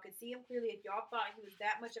surveillance. Y'all could see him clearly. If y'all thought he was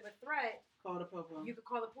that much of a threat, call the police. You could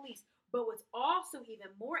call the police. But what's also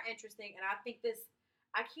even more interesting, and I think this,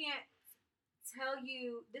 I can't tell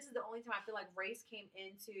you, this is the only time I feel like race came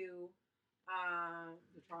into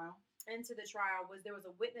the trial. Into the trial, was there was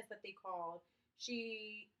a witness that they called.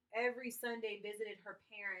 She every Sunday visited her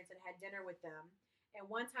parents and had dinner with them. And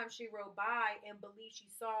one time she rode by and believed she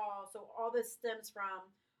saw, so all this stems from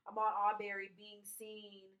Ahmaud Arbery being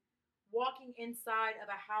seen walking inside of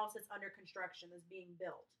a house that's under construction, that's being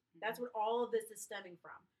built. Mm-hmm. That's what all of this is stemming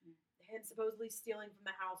from. Mm-hmm. Him supposedly stealing from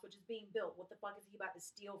the house, which is being built. What the fuck is he about to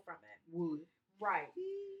steal from it? Wood. Right.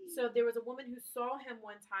 So there was a woman who saw him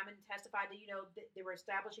one time and testified that, they were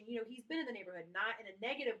establishing, he's been in the neighborhood, not in a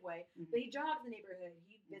negative way, but he jogs the neighborhood.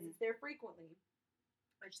 He visits there frequently.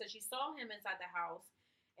 And so she saw him inside the house,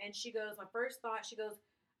 and she goes, my first thought, she goes,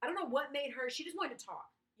 I don't know what made her, she just wanted to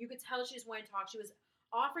talk. You could tell she just wanted to talk. She was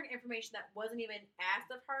offering information that wasn't even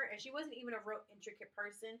asked of her, and she wasn't even a real intricate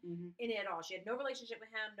person in it at all. She had no relationship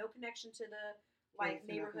with him, no connection to the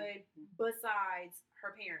neighborhood besides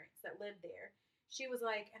her parents that lived there. She was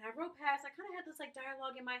like, and I wrote past, I kind of had this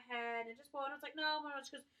dialogue in my head, and just and I was like, no.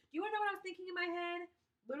 She goes, do you want to know what I was thinking in my head?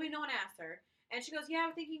 Literally, no one asked her. And she goes, yeah,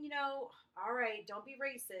 I was thinking, all right, don't be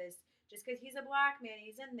racist. Just because he's a black man,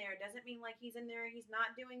 he's in there, doesn't mean he's in there and he's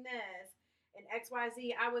not doing this. And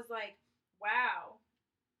XYZ, I was like, wow.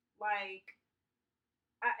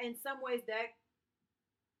 In some ways, that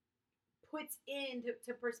puts into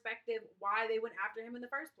to perspective why they went after him in the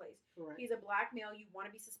first place. Correct. He's a black male. You want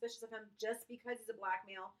to be suspicious of him just because he's a black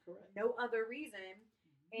male. Correct. No other reason.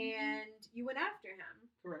 And you went after him.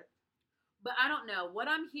 Correct. But I don't know. What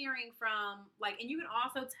I'm hearing from, like, and you can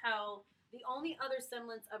also tell the only other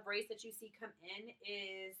semblance of race that you see come in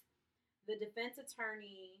is the defense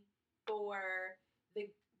attorney for the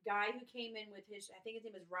guy who came in with his, I think his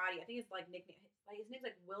name is Roddy. I think it's like nickname, like his name's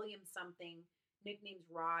like William something, nickname's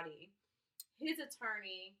Roddy. His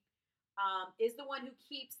attorney is the one who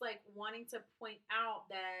keeps like wanting to point out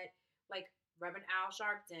that like Reverend Al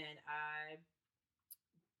Sharpton,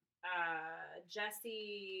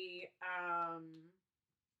 Jesse,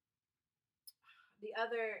 the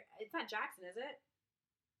other, it's not Jackson, is it?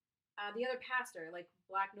 The other pastor, like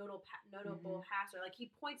black notable pastor, like he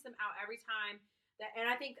points them out every time that, and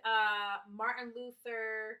I think Martin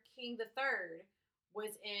Luther King III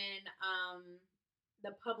was in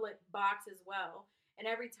the public box as well. And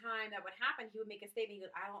every time that would happen, he would make a statement. He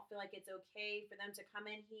goes, "I don't feel like it's okay for them to come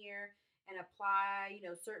in here and apply,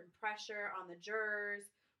 certain pressure on the jurors."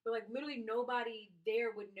 But like literally nobody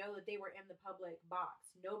there would know that they were in the public box.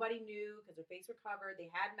 Nobody knew because their face were covered. They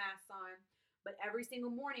had masks on. But every single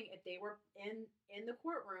morning, if they were in the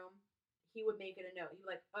courtroom, he would make it a note. He'd be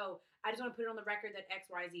like, "Oh, I just want to put it on the record that X,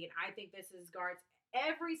 Y, Z, and I think this is guards."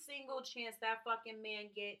 Every single chance that fucking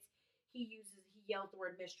man gets, he yells the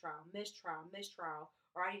word mistrial, mistrial, mistrial,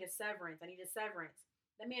 or I need a severance, I need a severance.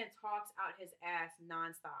 That man talks out his ass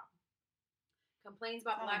nonstop. Complains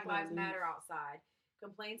about Black Lives Matter outside.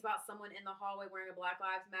 Complains about someone in the hallway wearing a Black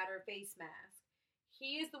Lives Matter face mask.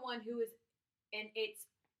 He is the one who is, and it's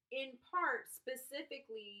in part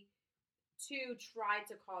specifically to try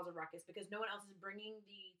to cause a ruckus because no one else is bringing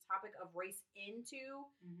the topic of race into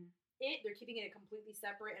it. They're keeping it completely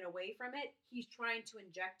separate and away from it. He's trying to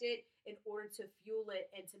inject it in order to fuel it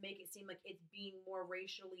and to make it seem like it's being more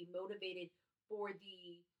racially motivated for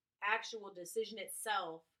the actual decision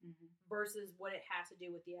itself versus what it has to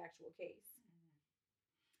do with the actual case.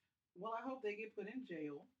 Well, I hope they get put in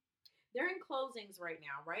jail. They're in closings right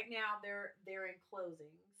now. Right now, they're in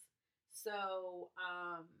closings. So,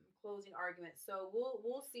 closing arguments. So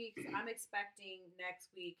we'll see. I'm expecting next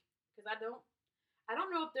week because I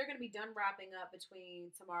don't know if they're going to be done wrapping up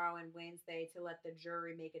between tomorrow and Wednesday to let the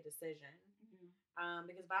jury make a decision.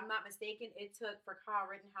 Because if I'm not mistaken, it took for Kyle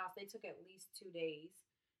Rittenhouse, they took at least 2 days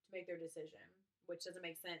to make their decision, which doesn't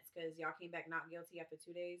make sense because y'all came back not guilty after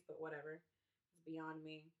 2 days. But whatever, it's beyond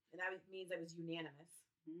me, and that means it was unanimous.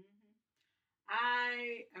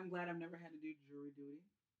 I am glad I've never had to do jury duty.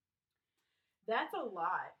 That's a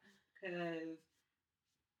lot. Because,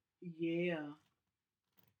 yeah,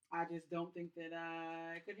 I just don't think that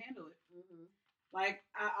I could handle it. Like,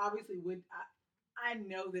 I obviously would. I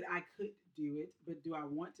know that I could do it, but do I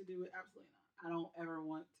want to do it? Absolutely not. I don't ever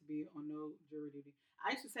want to be on no jury duty.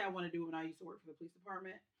 I used to say I want to do it when I used to work for the police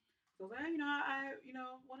department. So I was like, I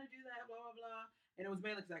want to do that, blah, blah, blah. And it was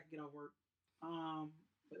mainly because I could get off work.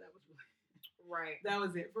 But that was really... Right. That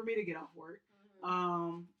was it for me to get off work.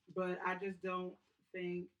 But I just don't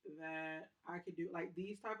think that I could do like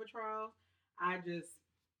these type of trials. I just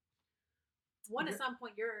at some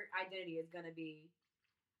point your identity is going to be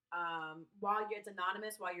it's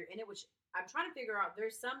anonymous while you're in it, which I'm trying to figure out.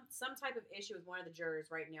 There's some type of issue with one of the jurors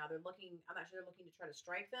right now. I'm not sure they're looking to try to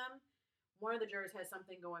strike them. One of the jurors has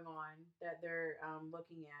something going on that they're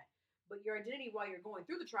looking at. But your identity while you're going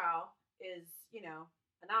through the trial is,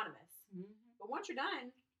 anonymous. But once you're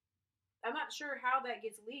done, I'm not sure how that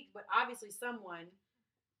gets leaked, but obviously somehow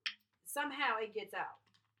it gets out.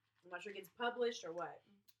 I'm not sure it gets published or what.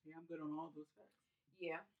 Yeah, I'm good on all those facts.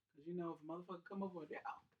 Yeah. Because if a motherfucker come over there,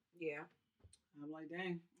 yeah. I'm like,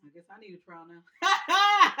 dang, I guess I need a trial now.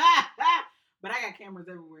 But I got cameras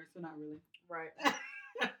everywhere, so not really. Right.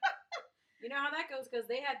 You know how that goes because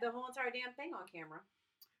they had the whole entire damn thing on camera.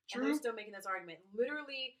 True. And they're still making this argument.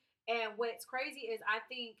 Literally, and what's crazy is I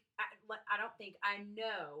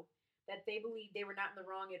know that they believe they were not in the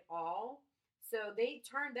wrong at all. So they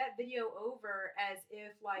turned that video over as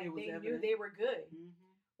if like they knew they were good.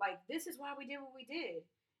 Like, this is why we did what we did.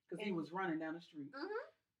 Because he was running down the street.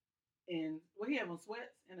 And he had on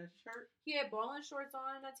sweats and a shirt. He had bowling shorts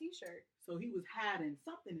on and a t-shirt. So he was hiding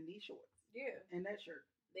something in these shorts. Yeah. And that shirt.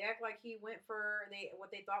 They act like he went for what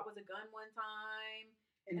they thought was a gun one time.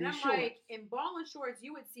 And I'm shorts. Like, in ball and shorts,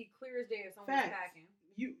 you would see clear as day if someone was packing.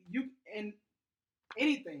 You and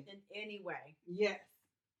anything. In any way. Yes.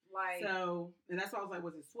 Like. So, and that's why I was like,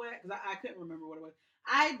 was it sweat? Because I couldn't remember what it was.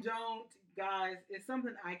 Guys, it's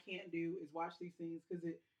something I can't do is watch these things because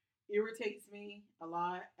it irritates me a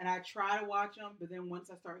lot. And I try to watch them, but then once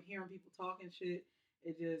I start hearing people talking shit,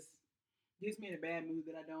 it just, gets me in a bad mood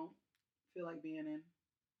that I don't feel like being in.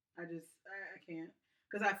 I can't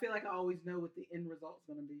because I feel like I always know what the end result's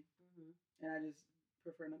gonna be, Mm-hmm. and I just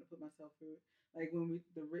prefer not to put myself through it. Like when we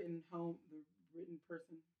the written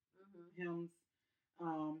person Mm-hmm. hymns,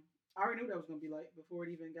 I already knew what that was gonna be like before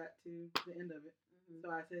it even got to the end of it. Mm-hmm. So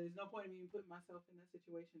I said, there's no point in me even putting myself in that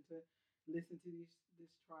situation to listen to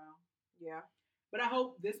this trial. Yeah. But I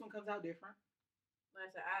hope this one comes out different.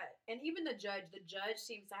 Like I said, and even the judge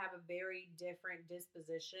seems to have a very different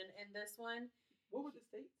disposition in this one. What were the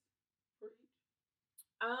states for each?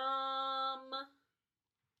 Um,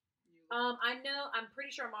 You I know. I'm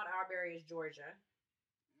pretty sure Ahmaud Arbery is Georgia.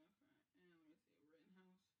 okay. And let me see,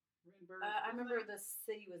 Rittenhouse, Rittenberg. I What's his remember name? the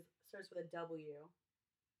city was starts with a W.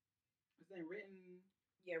 His name Ritten.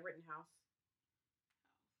 Yeah, Rittenhouse.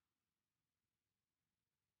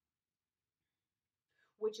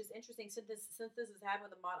 Which is interesting since this has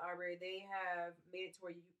happened with Ahmaud Arbery, they have made it to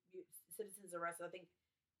where you citizens arrests. I think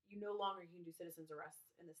you no longer can do citizens arrests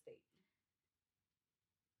in the state.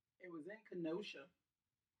 It was in Kenosha,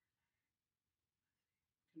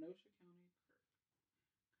 Kenosha County.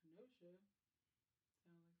 Kenosha.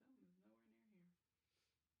 Sounds like that one is nowhere near here.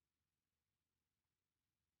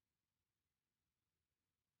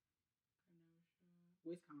 Kenosha,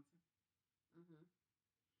 Wisconsin. Hmm.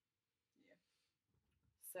 Yeah.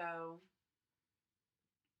 So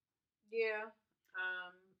yeah,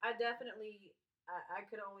 I definitely I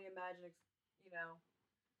could only imagine, you know,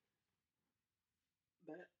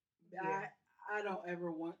 But yeah. I don't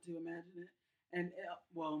ever want to imagine it. And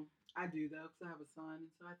well, I do though, because I have a son,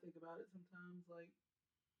 and so I think about it sometimes. Like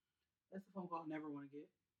that's the phone call I never want to get.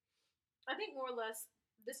 I think more or less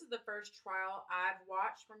this is the first trial I've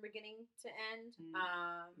watched from beginning to end.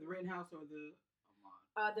 Mm. The Rittenhouse or the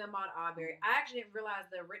The Ahmaud Arbery. I actually didn't realize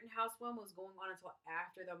the Rittenhouse one was going on until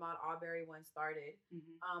after the Ahmaud Arbery one started.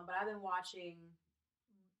 Mm-hmm. But I've been watching.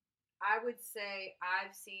 I would say I've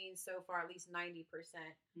seen so far at least 90%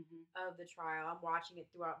 Mm-hmm. of the trial. I'm watching it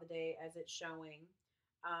throughout the day as it's showing,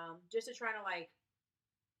 just to try to like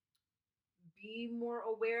be more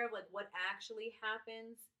aware of like what actually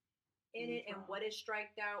happens in it and what is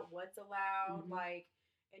striked out, what's allowed, Mm-hmm. like,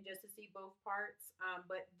 and just to see both parts.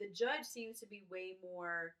 But the judge seems to be way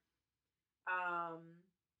more um,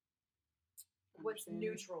 what's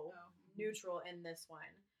neutral, Oh. Mm-hmm. neutral in this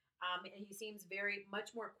one. And he seems very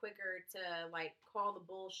much more quicker to like call the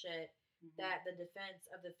bullshit Mm-hmm. that the defense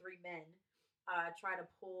of the three men try to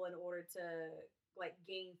pull in order to like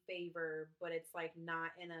gain favor, but it's like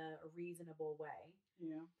not in a reasonable way.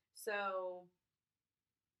 Yeah. So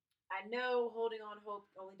I know holding on hope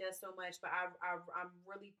only does so much, but I'm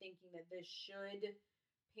really thinking that this should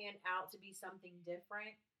pan out to be something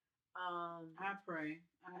different. I pray.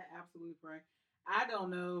 I absolutely pray. I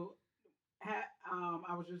don't know.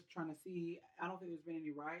 I was just trying to see. I don't think there's been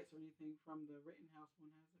any riots or anything from the Rittenhouse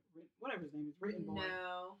one, has it? Whatever his name is, Ritten boy.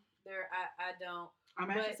 No, there I don't. I'm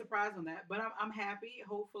actually surprised on that, but I'm happy.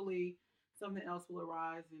 Hopefully, something else will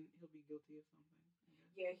arise and he'll be guilty of something.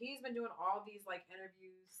 Yeah, he's been doing all these like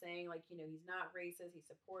interviews saying like he's not racist, he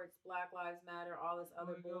supports Black Lives Matter, all this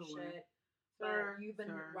other bullshit. But you've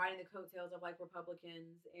been riding the coattails of like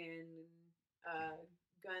Republicans and uh,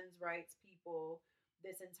 guns rights people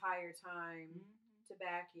this entire time to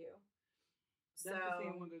back you. That's the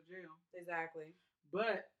same one go to jail. Exactly.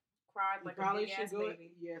 But cried like a big ass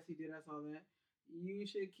baby. Yes, he did. I saw that. You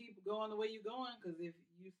should keep going the way you're going, because if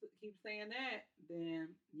you keep saying that, then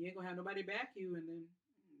you ain't gonna have nobody back you, and then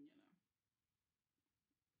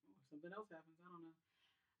something else happens. I don't know.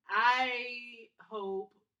 I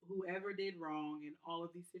hope whoever did wrong in all of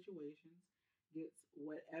these situations gets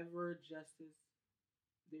whatever justice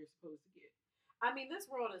they're supposed to get. I mean, this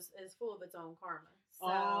world is full of its own karma. So.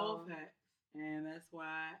 All facts. And that's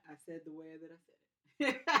why I said the way that I said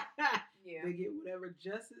it. Yeah. They get whatever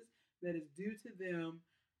justice that is due to them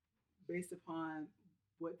based upon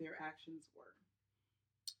what their actions were.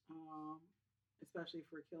 Especially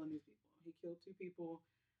for killing these people. He killed two people.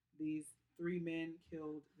 These three men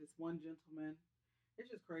killed this one gentleman. It's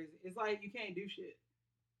just crazy. It's like you can't do shit.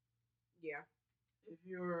 Yeah. If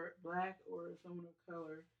you're black or someone of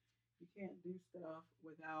color, you can't do stuff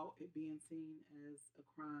without it being seen as a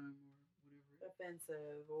crime or whatever.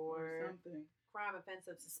 Offensive or something. Crime,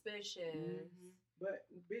 offensive, suspicious. Mm-hmm. But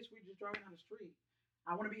bitch, we just driving down the street.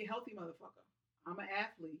 I want to be a healthy motherfucker. I'm an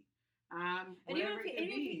athlete. And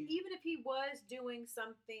even if he was doing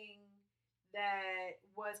something that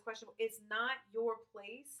was questionable, it's not your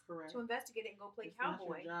place to investigate it and go play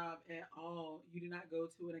cowboy. It's not your job at all. You do not go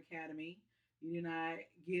to an academy You did not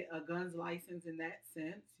get a guns license in that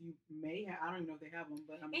sense. You may have. I don't even know if they have them,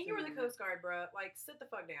 but I'm And you were the assuming Coast Guard, bruh. Like, sit the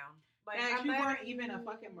fuck down. Like, Max, I'm you not weren't even a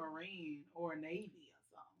fucking Marine or a Navy or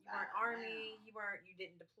something. You weren't God Army. damn. You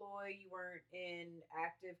didn't deploy. You weren't in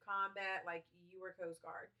active combat. Like, you were Coast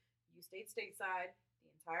Guard. You stayed stateside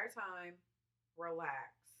the entire time.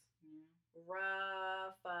 Relax.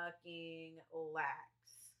 Fucking relax.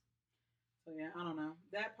 So yeah, I don't know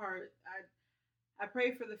that part. I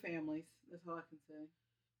pray for the families. That's all I can say.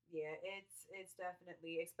 Yeah, it's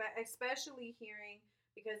definitely especially hearing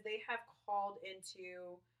because they have called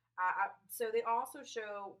into. So they also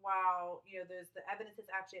show while there's the evidence is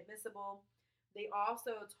actually admissible. They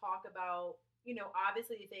also talk about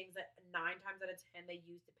obviously things that 9 times out of 10 they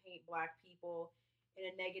use to paint black people in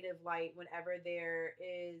a negative light whenever there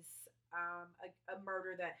is a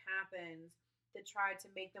murder that happens to try to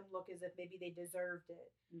make them look as if maybe they deserved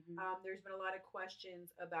it. Mm-hmm. There's been a lot of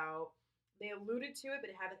questions about they alluded to it,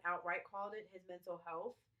 but haven't outright called it his mental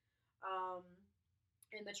health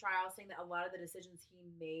in the trial, saying that a lot of the decisions he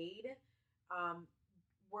made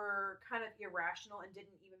were kind of irrational and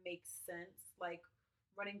didn't even make sense, like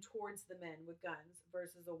running towards the men with guns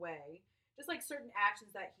versus away, just like certain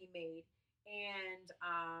actions that he made. And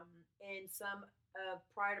some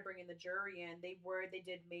prior to bringing the jury in, they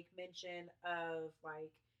did make mention of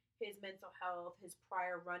like his mental health, his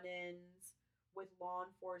prior run-ins with law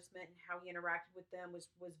enforcement and how he interacted with them was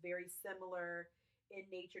very similar in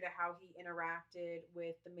nature to how he interacted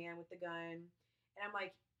with the man with the gun. And I'm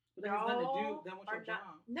like, but that has nothing to do. That was your not,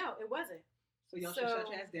 job. No, it wasn't. So y'all should shut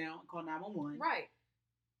your ass down, call 911. Right.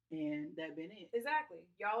 And that been it. Exactly.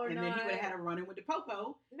 Y'all are and not. And then he would have had a run-in with the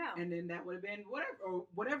popo. No. And then that would have been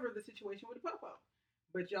whatever the situation with the popo.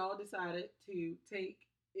 But y'all decided to take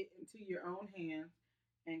it into your own hands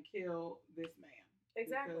and kill this man.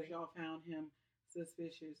 Exactly. Because y'all found him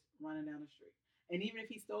suspicious running down the street. And even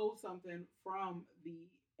if he stole something from the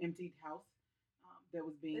emptied house that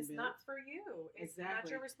was being built. It's not for you. It's not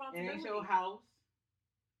your responsibility. It ain't your house.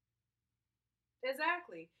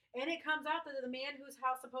 Exactly. And it comes out that the man whose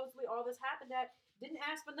house supposedly all this happened at didn't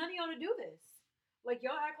ask for none of y'all to do this. Like,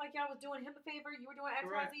 y'all act like y'all was doing him a favor. You were doing X,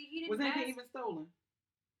 Y, Z. He didn't ask. Was anything even stolen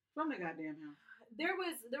from the goddamn house? There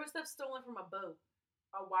was stuff stolen from a boat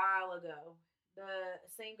a while ago. The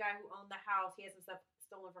same guy who owned the house, he had some stuff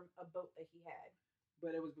stolen from a boat that he had.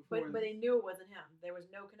 But it was before. But they knew it wasn't him. There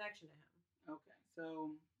was no connection to him. Okay,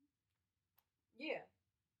 so yeah,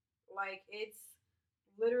 like it's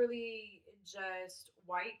literally just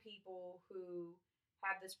white people who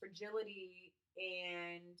have this fragility,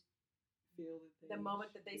 and feel that the moment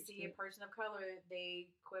that they see a person of color, they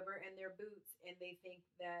quiver in their boots and they think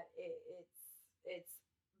that it's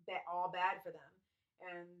all bad for them,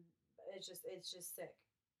 and it's just sick.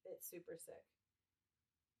 It's super sick.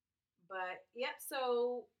 But yep,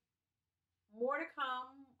 so more to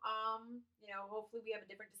come. Hopefully we have a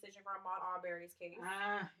different decision for Ahmaud Arbery's case.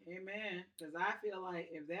 Amen. Because I feel like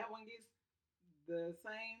if that one gets the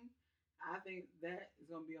same, I think that is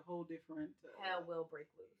going to be a whole different... hell will break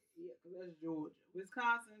loose. Yeah, because that's Georgia.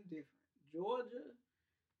 Wisconsin, different. Georgia,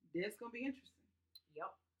 that's going to be interesting.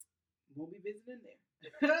 Yep. Won't be visiting there.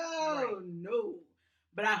 Oh, right. No.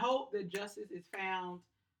 But I hope that justice is found,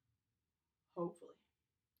 hopefully.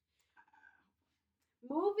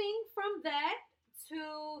 Moving from that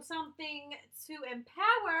to something to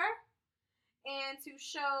empower and to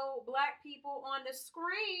show black people on the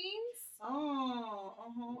screens.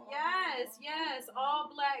 Yes. All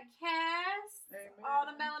black cast. Amen. All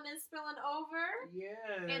the melanin spilling over.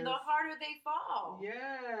 Yes. And the harder they fall.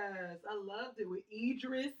 Yes. I loved it with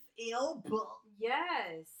Idris Elba.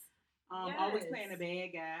 Yes. Always playing a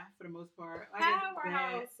bad guy for the most part.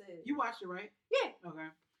 Powerhouses. You watched it, right? Yeah. Okay.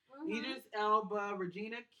 Mm-hmm. Idris Elba,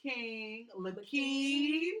 Regina King,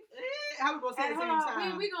 Lakeith. How we gonna say it at the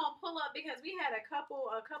same time? We gonna pull up because we had a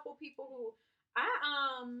couple people who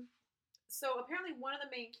so apparently one of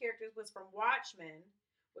the main characters was from Watchmen,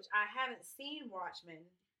 which I haven't seen Watchmen.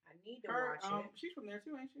 I need to watch it. She's from there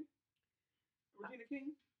too, ain't she? Regina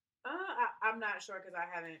King? I'm not sure because I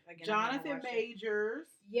haven't. Again, Jonathan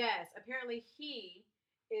Majors. Yes, apparently he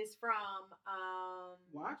is from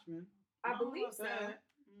Watchmen. I believe so.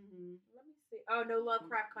 Mm-hmm. Let me see. Oh no,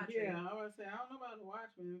 Lovecraft Country. Yeah, I was gonna say I don't know about the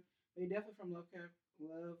Watchmen. They definitely from Lovecraft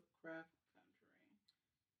Country.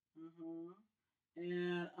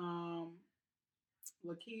 And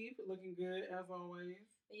Lakeith looking good as always.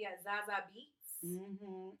 You got Zaza Beetz.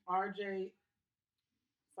 Mm-hmm. RJ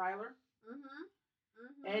Filer.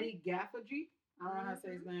 Mm-hmm. Eddie Gaffagy. I don't know how to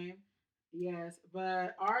say his name. Yes,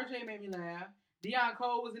 but RJ made me laugh. Deion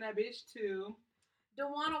Cole was in that bitch too.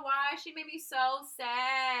 Dewanna Wise, she made me so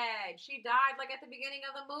sad. She died like at the beginning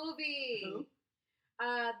of the movie. Who?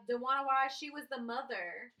 Dewanna Wise, she was the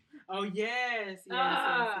mother. Oh yes.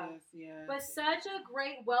 But such a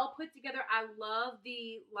great, well put together. I love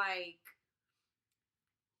the like,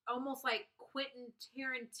 almost like Quentin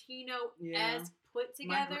Tarantino esque put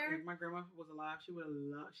together. If my grandma was alive, she would have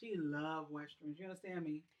loved. She loved westerns. You understand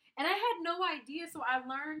me? And I had no idea, so I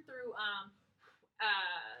learned through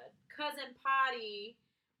cousin Potty.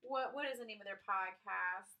 What is the name of their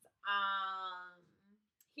podcast?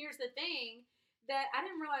 Here's the thing that I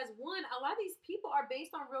didn't realize. One, a lot of these people are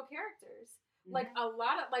based on real characters. Mm-hmm. Like a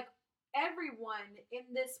lot of everyone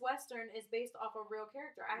in this western is based off a real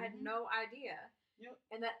character. I had no idea. Yep.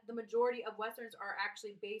 And that the majority of westerns are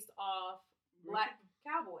actually based off black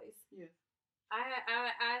cowboys. Yes.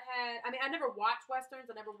 I mean, I never watched westerns.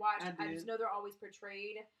 I never watched. I just know they're always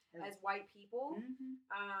portrayed as white people. Mm-hmm.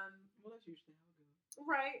 Well, that's usually how it goes.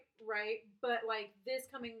 Right. But like this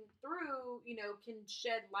coming through, can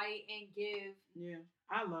shed light and give. Yeah,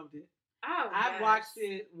 I loved it. Oh, I've watched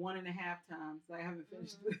it 1.5 times. I haven't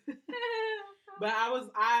finished it, but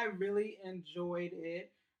I really enjoyed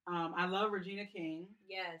it. I love Regina King.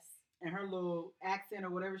 Yes. And her little accent or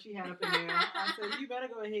whatever she had up in there. I said, you better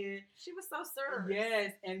go ahead. She was so serious.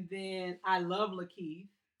 Yes. And then I love Lakeith.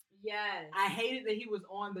 Yes. I hated that he was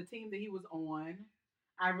on the team that he was on.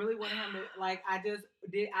 I really wanted him to,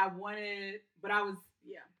 but I was,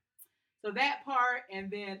 yeah. So that part, and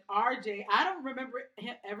then RJ, I don't remember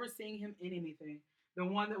him ever seeing him in anything. The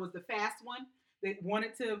one that was the fast one that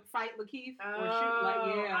wanted to fight Lakeith or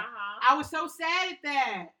shoot. I was so sad at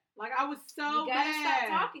that. Like, I was so You gotta stop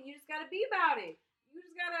talking. You just gotta be about it. You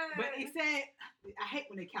just gotta. But he said, I hate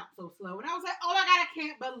when they count so slow. And I was like, oh my God, I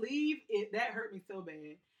can't believe it. That hurt me so bad.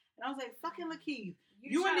 And I was like, fucking Lakeith.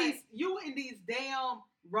 You in these damn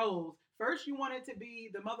roles. First, you wanted to be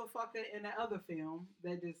the motherfucker in the other film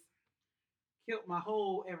that just killed my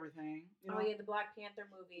whole everything. You know? Oh, yeah, the Black Panther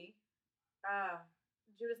movie.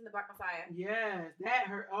 Judas and the Black Messiah. Yes, that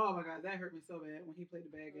hurt. Oh my God, that hurt me so bad when he played the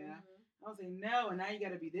bad guy. I was like, no, and now you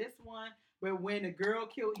got to be this one. But when the girl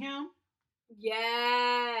killed him.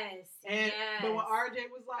 Yes. But when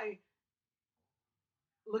RJ was like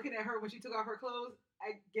looking at her when she took off her clothes,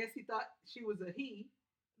 I guess he thought she was a he.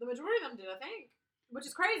 The majority of them did, I think. Which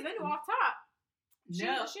is crazy. They knew off top. She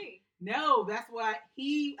was a she. No, that's why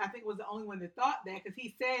I think was the only one that thought that, because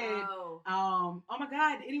he said, oh my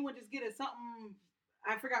God, did anyone just get something?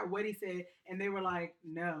 I forgot what he said. And they were like,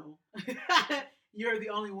 no. You're the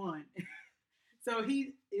only one. So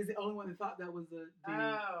he is the only one that thought that was a dude.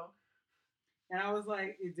 Oh. And I was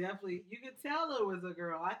like, it definitely, you could tell it was a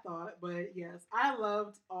girl, I thought. But yes, I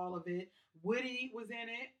loved all of it. Woody was in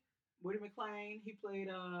it. Woody McClain. He played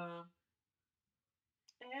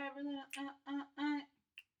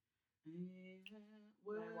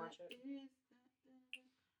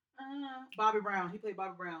Bobby Brown. He played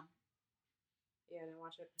Bobby Brown. Yeah, I didn't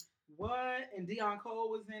watch it. What? And Dion Cole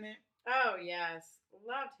was in it. Oh, yes.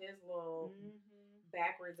 Loved his little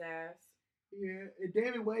backwards ass. Yeah. And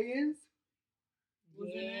David Wayans was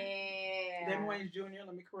in it. Yeah. David Wayans Jr.,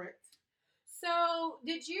 let me correct. So,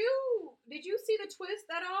 did you see the twist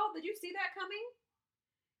at all? Did you see that coming?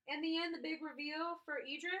 In the end, the big reveal for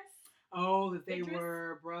Idris? Oh, that they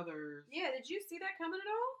were brothers. Yeah, did you see that coming at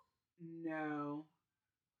all? No.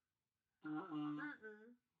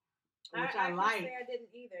 Which I like. I didn't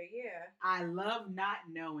either, yeah. I love not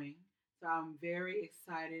knowing, so I'm very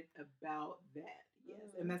excited about that.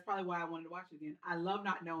 Yes, and that's probably why I wanted to watch it again. I love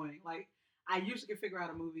not knowing. Like, I usually can figure out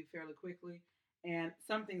a movie fairly quickly, and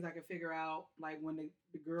some things I could figure out, like when the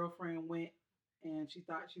girlfriend went and she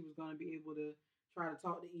thought she was going to be able to try to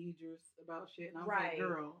talk to Idris about shit, and I was like,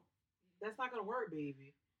 girl, that's not going to work,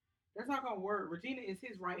 baby. That's not going to work. Regina is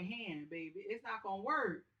his right hand, baby. It's not going to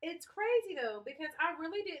work. It's crazy, though, because I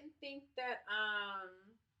really didn't think that,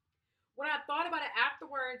 when I thought about it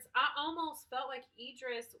afterwards, I almost felt like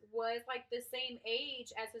Idris was, like, the same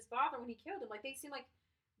age as his father when he killed him. Like, they seemed like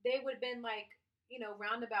they would have been, like,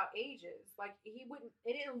 roundabout ages. Like, it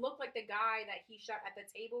didn't look like the guy that he shot at the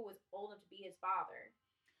table was old enough to be his father.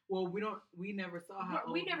 Well, we never saw how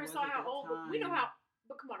old. We never saw how old. We know how,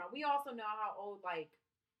 but come on, we also know how old, like,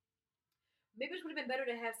 maybe it would have been better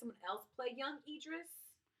to have someone else play young Idris.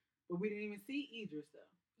 But we didn't even see Idris,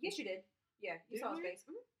 though. Yes, you did. Yeah, you saw his face.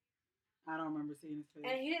 Mm-hmm. I don't remember seeing his face.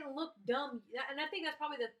 And he didn't look dumb. And I think that's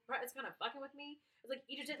probably it's kind of fucking with me. It's like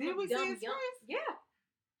Idris didn't look dumb young. Face? Yeah.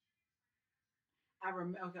 I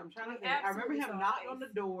remember. Okay, I'm trying to think. I remember him knocked on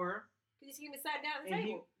the door. Because he was sat down at the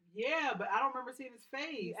table. Yeah, but I don't remember seeing his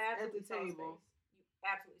face at the table. You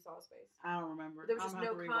absolutely saw his face. I don't remember. There was just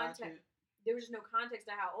no context. there was just no context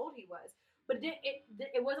to how old he was. But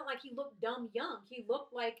it wasn't like he looked dumb young. He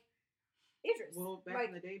looked like Idris. Well, back like,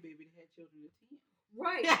 in the day, baby, they had children at 10.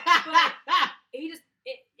 Right. But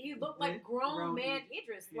he looked like grown man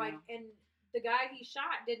Idris. Yeah. Like, and the guy he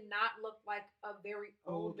shot did not look like a very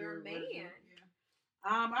older man. Yeah.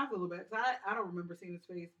 I have to look back. I don't remember seeing his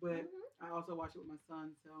face, but I also watched it with my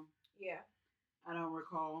son, so yeah, I don't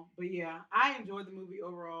recall. But yeah, I enjoyed the movie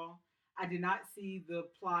overall. I did not see the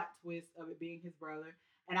plot twist of it being his brother,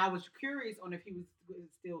 and I was curious on if he was going to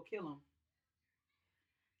still kill him.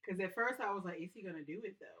 Because at first I was like, is he gonna do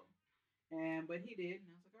it though? But he did, and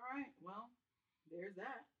I was like, all right, well, there's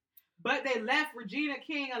that. But they left Regina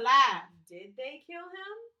King alive. Did they kill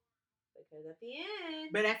him? Because at the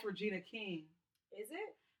end, But that's Regina King. Is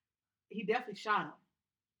it? He definitely shot him.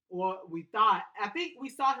 Or we thought. I think we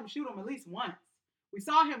saw him shoot him at least once. We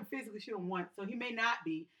saw him physically shoot him once, so he may not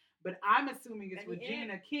be. But I'm assuming it's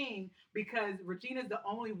Regina King because Regina's the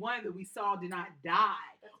only one that we saw did not die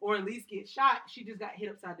or at least get shot. She just got hit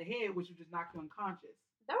upside the head, which just knocked her unconscious.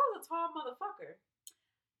 That was a tall motherfucker.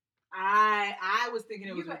 I was thinking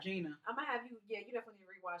it was Regina. I'm gonna have you. Yeah, you definitely need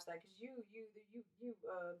to rewatch that because you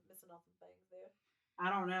missing on some things there. I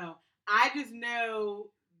don't know. I just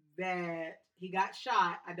know that he got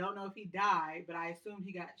shot. I don't know if he died, but I assume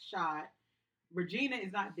he got shot. Regina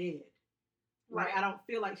is not dead. Like, I don't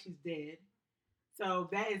feel like she's dead. So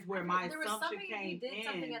that is where my assumption came in. He did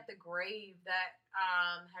something at the grave that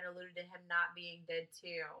had alluded to him not being dead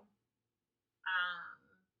too.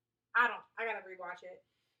 I gotta rewatch it.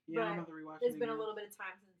 Yeah, I'm gonna have to rewatch it. It's been a little bit of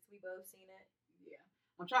time since we both seen it. Yeah.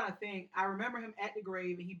 I'm trying to think. I remember him at the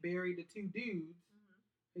grave and he buried the two dudes,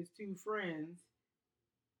 his two friends.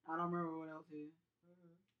 I don't remember what else is.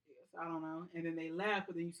 Yes, I don't know. And then they left,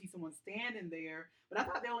 but then you see someone standing there. But I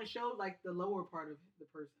thought they only showed like the lower part of the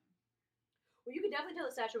person. Well, you could definitely tell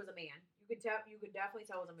the statue was a man. You could definitely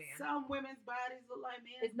tell it was a man. Some women's bodies look like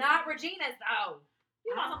men. It's not Regina's though.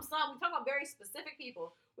 You know, some. We talking about very specific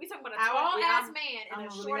people. We talking about a tall ass man and a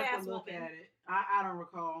short ass woman. At it. I don't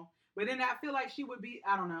recall. But then I feel like she would be.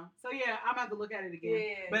 I don't know. So yeah, I'm gonna have to look at it again.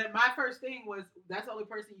 Yeah. But my first thing was that's the only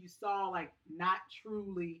person you saw like not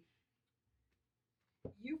truly.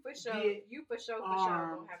 You for sure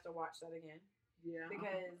gonna have to watch that again. Yeah.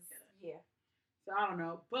 Because So I don't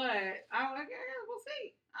know, but I guess we'll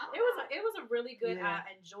see. It was a really good. I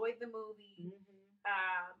enjoyed the movie.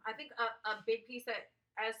 I think a big piece that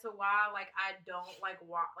as to why I don't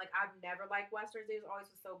I've never liked westerns. It always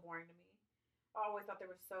was so boring to me. I always thought they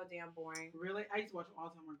were so damn boring. Really? I used to watch them all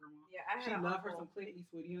the time with my grandma. Yeah, she loved her some Clint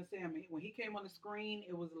Eastwood. You understand me? When he came on the screen,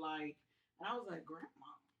 it was like, and I was like,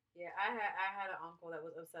 Grandma. Yeah, I had an uncle that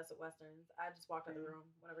was obsessed with westerns. I just walked out of the room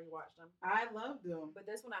whenever he watched them. I loved them. But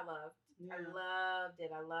this one I loved. Yeah.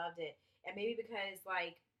 I loved it. And maybe because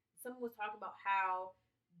someone was talking about how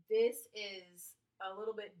this is a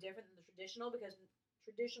little bit different than the traditional because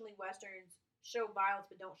traditionally westerns show violence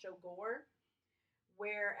but don't show gore.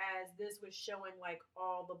 Whereas this was showing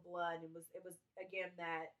all the blood and it was again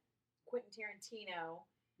that Quentin Tarantino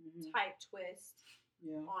type twist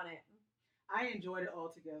on it. I enjoyed it all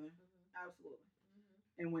together. Absolutely.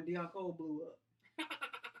 And when Deion Cole blew up,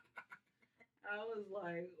 I was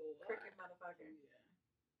like, cricket motherfucker. Yeah.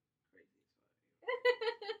 Crazy as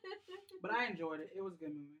fuck. But I enjoyed it. It was a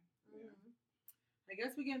good movie. Yeah. I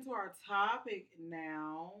guess we get into our topic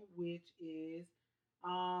now, which is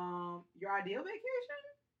your ideal vacation?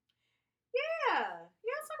 Yeah.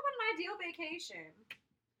 Let's talk about an ideal vacation.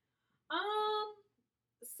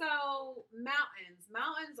 So mountains.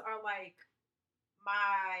 Mountains are my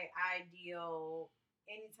ideal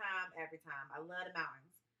anytime, every time. I love the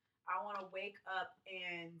mountains. I want to wake up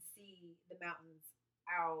and see the mountains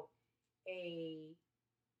out a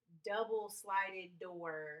double slided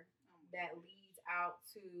door that leads out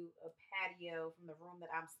to a patio from the room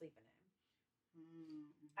that I'm sleeping in.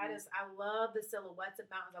 I love the silhouettes of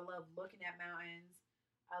mountains. I love looking at mountains.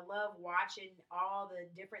 I love watching all the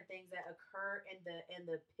different things that occur in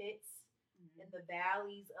the pits, in the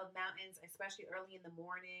valleys of mountains, especially early in the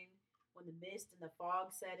morning when the mist and the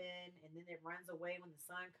fog set in, and then it runs away when the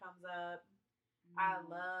sun comes up. I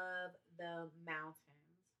love the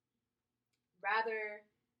mountains. Rather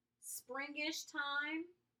springish time.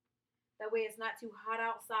 That way it's not too hot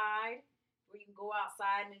outside, where you can go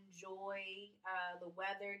outside and enjoy the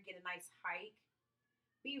weather, get a nice hike.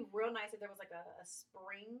 Be real nice if there was a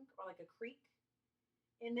spring or a creek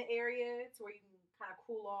in the area to where you can kind of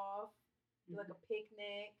cool off, do a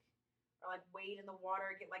picnic, or wade in the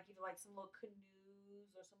water, get either some little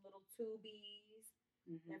canoes or some little tubies,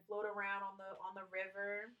 and float around on the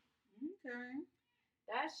river. Okay.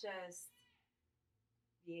 That's just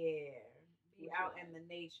in the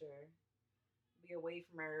nature. Be away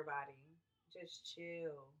from everybody. Just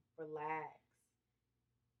chill, relax.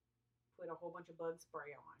 Put a whole bunch of bug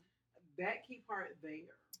spray on. That key part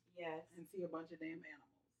there. Yes. And see a bunch of damn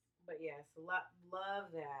animals. But yes, love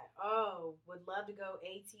that. Oh, would love to go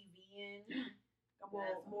ATVing.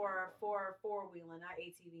 Well, more four wheeling, not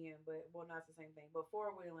ATVing, but well, not the same thing. But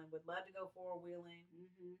four wheeling, would love to go four wheeling,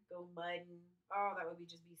 go mudding. Oh, that would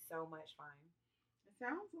just be so much fun. It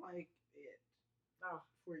sounds like it. Oh,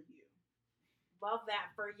 for you. Love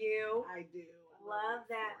that for you. I do. Love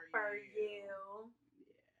that for you.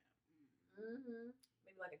 Yeah.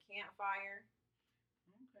 Maybe like a campfire.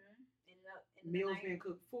 Okay. Meals being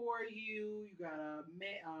cooked for you. You got a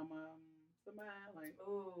somebody like.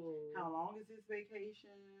 Ooh. How long is this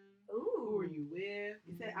vacation? Ooh. Who are you with?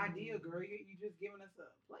 It's that idea, girl. You just giving us a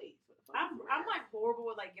place. I'm like horrible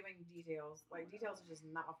with like giving details. Like details are just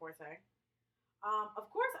not my forte. Of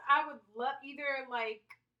course, I would love either like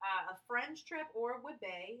a friend's trip or with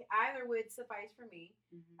Bay. Either would suffice for me.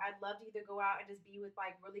 I'd love to either go out and just be with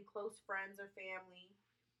like really close friends or family,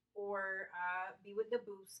 or be with the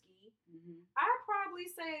booski. I'd probably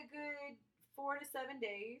say a good 4 to 7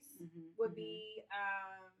 days would be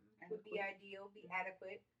ideal, be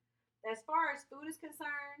adequate. As far as food is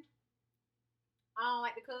concerned, I don't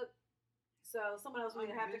like to cook, so someone else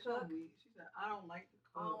would have to cook. She said, "I don't like to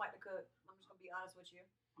cook. I don't like to cook. I'm just gonna be honest with you.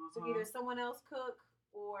 So either someone else cook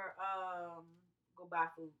or go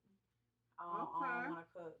buy food. I don't want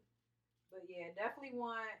to cook, but yeah, definitely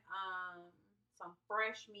want some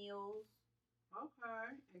fresh meals.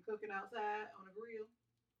 Okay, and cooking outside on a grill.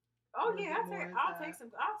 Oh yeah, I'll take some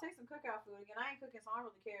cookout food. Again, I ain't cooking, so I don't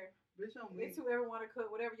really care. Bitch, I'm it's whoever want to cook,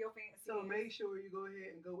 whatever your fancy so is. Make sure you go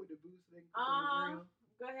ahead and go with the boo so they can cook on the grill.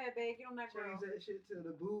 Go ahead, babe. Get on that grill. Change that shit to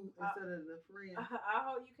the boo instead of the friend. I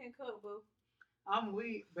hope you can cook, boo. I'm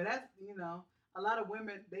weak, but that's a lot of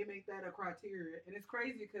women they make that a criteria, and it's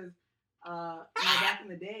crazy because back in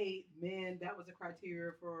the day, men that was a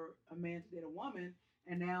criteria for a man to date a woman.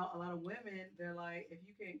 And now a lot of women, they're like, if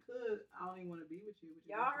you can't cook, I don't even want to be with you.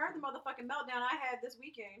 Y'all heard the motherfucking meltdown I had this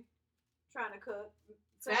weekend trying to cook.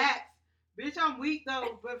 So, facts. Bitch, I'm weak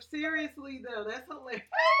though. But seriously though, that's hilarious.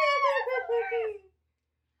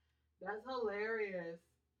 That's hilarious.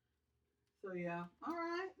 So yeah. All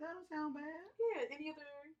right. That don't sound bad. Yeah. Any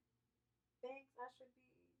other things I should be?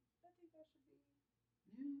 I think that should be.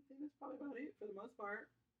 Yeah, I think that's probably about it for the most part.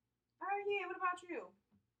 All right. Yeah. What about you?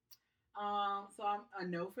 So I'm a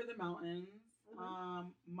no for the mountains.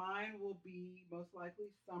 Mine will be most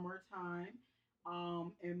likely summertime,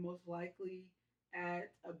 and most likely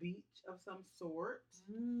at a beach of some sort.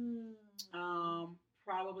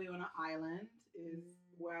 Probably on an island is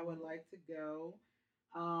where I would like to go.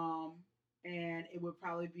 And it would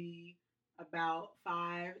probably be about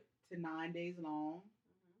 5 to 9 days long,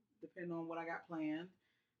 depending on what I got planned.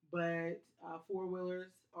 But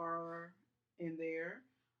 4-wheelers are in there.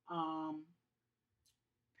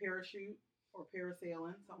 Parachute or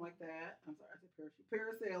parasailing, something like that. I'm sorry, I said parachute.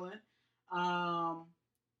 Parasailing.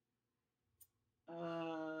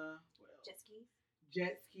 What else? Jet skis.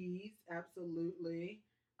 Jet skis, absolutely.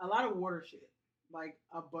 A lot of water shit, like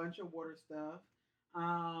a bunch of water stuff.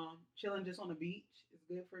 Chilling just on the beach is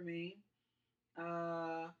good for me.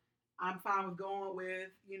 I'm fine with going with,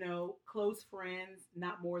 close friends,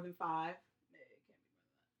 not more than 5. It can't be more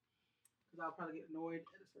than that. Because I'll probably get annoyed at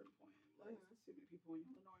a certain point. Like, too many people when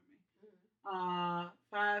you annoy me.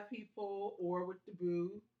 5 people or with the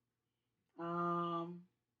boo.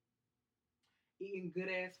 Eating good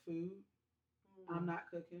ass food. I'm not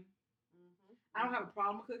cooking. I don't have a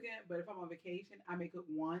problem cooking, but if I'm on vacation, I may cook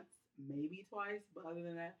once, maybe twice. But other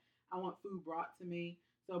than that, I want food brought to me.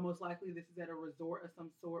 So most likely this is at a resort of some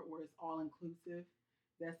sort where it's all inclusive.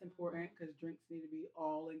 That's important because drinks need to be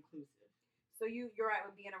all inclusive. So you're right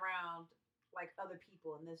with being around like other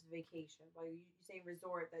people in this vacation. Like you say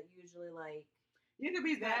resort, that usually like it could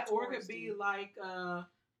be that, or it could be like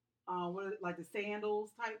like the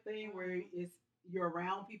sandals type thing where you're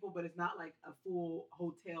around people, but it's not like a full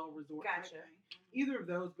hotel resort type thing. Either of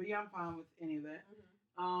those, but yeah, I'm fine with any of that.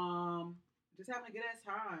 Just having a good ass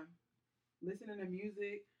time, listening to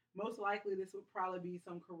music. Most likely, this would probably be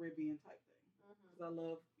some Caribbean type thing because I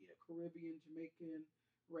love Caribbean, Jamaican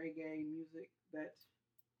reggae music.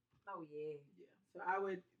 Oh yeah. So I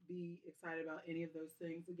would be excited about any of those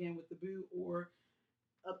things. Again, with the boo or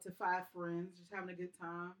up to 5 friends, just having a good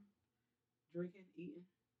time, drinking, eating,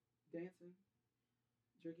 dancing,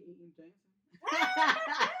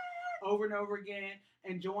 over and over again,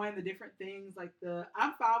 enjoying the different things. Like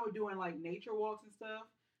I'm fine with doing like nature walks and stuff.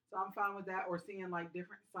 So I'm fine with that, or seeing like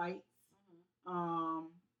different sights.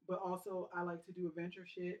 but also I like to do adventure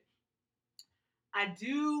shit. I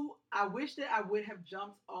do. I wish that I would have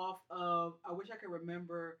jumped off of. I wish I could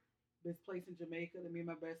remember this place in Jamaica that me and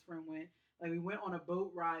my best friend went. Like we went on a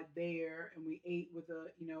boat ride there, and we ate with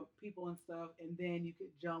the people and stuff, and then you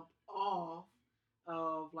could jump off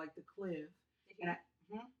of like the cliff. Did And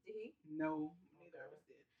he? I, hmm? Did he? No, neither of us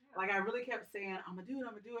did. Like I really kept saying, I'm gonna do it,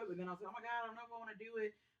 I'm gonna do it, but then I was like, oh my god, I don't know if I want to do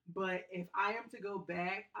it. But if I am to go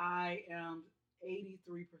back, I am 83%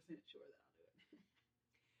 sure that I'll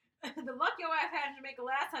do it. The luck your ass had in Jamaica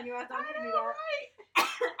last time you asked me to do know, that. right?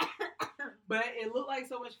 But it looked like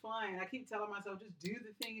so much fun. I keep telling myself, just do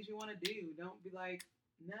the things you want to do. Don't be like,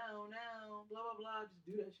 no, no, blah blah blah. Just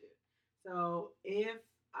do that shit. So if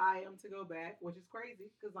I am to go back, which is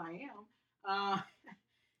crazy because I am,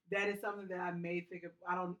 that is something that I may think of.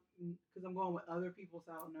 I don't because I'm going with other people,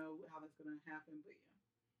 so I don't know how that's gonna happen. But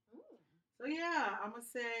yeah. Mm. So yeah, I'm gonna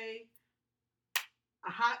say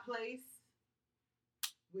a hot place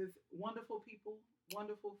with wonderful people,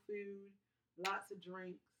 wonderful food, lots of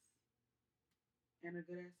drinks, and a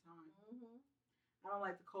good ass time. Mm-hmm. I don't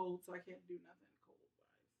like the cold, so I can't do nothing cold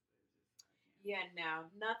wise. Yeah, no,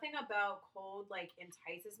 nothing about cold like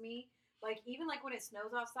entices me. Like even like when it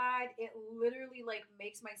snows outside, it literally like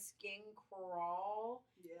makes my skin crawl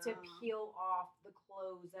Yeah. to peel off the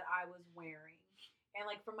clothes that I was wearing, and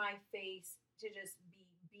like for my face to just be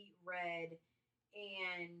beet red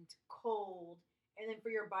and cold, and then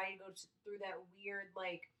for your body to go through that weird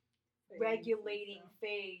like regulating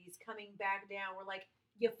phase coming back down where like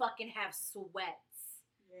you fucking have sweats.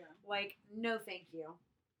 Yeah. Like, no thank you.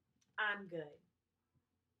 I'm good.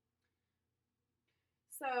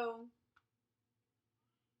 So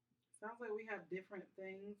sounds like we have different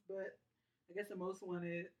things, but I guess the most one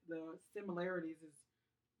is the similarities is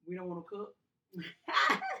we don't want to cook.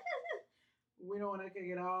 We don't want to cook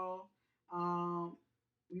at all.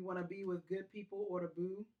 We want to be with good people or the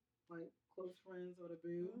boo, like close friends or the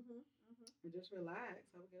boo, and just relax,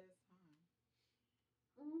 have a good time.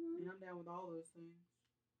 And I'm down with all those things.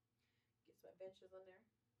 Get some adventures in there.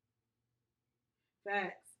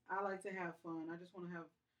 Facts. I like to have fun. I just want to have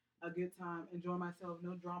a good time, enjoy myself,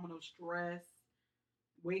 no drama, no stress.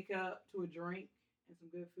 Wake up to a drink and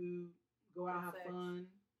some good food. Go out, have fun.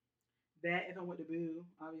 That if I'm with the boo,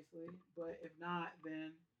 obviously. But if not,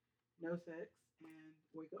 then no sex and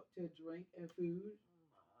wake up to a drink and food.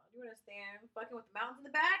 You understand? Fucking with the mountains in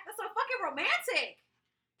the back? That's so fucking romantic.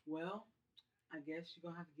 Well, I guess you're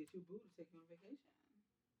gonna have to get your boo to take you on vacation.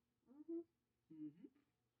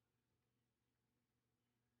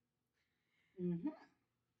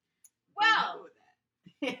 Well,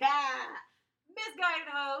 Misguided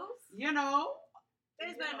Hoes. You know,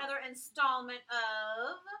 there's been another installment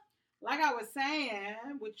of, like I was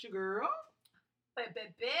saying, with your girl, and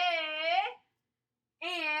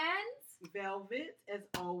Velvet. As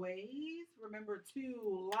always, remember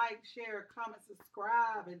to like, share, comment,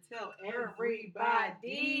 subscribe, and tell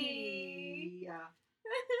everybody. Yes.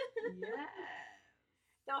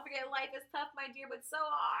 Don't forget, life is tough, my dear, but so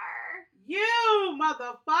are you,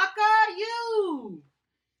 motherfucker. You.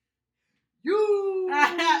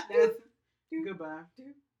 That's goodbye.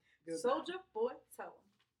 Soldier boy, tell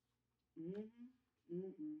him.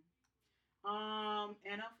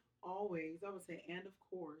 And of always, I would say, and of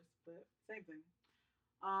course, but same thing.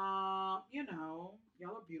 Y'all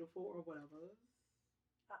are beautiful or whatever.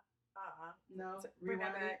 No, bring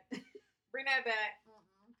that back. Bring that back.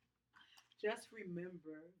 Just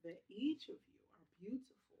remember that each of you are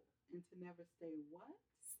beautiful and to never stay what?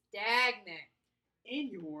 Stagnant. In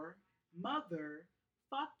your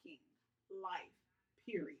motherfucking life.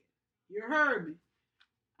 Period. You heard me.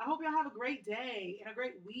 I hope y'all have a great day and a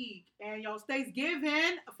great week. And y'all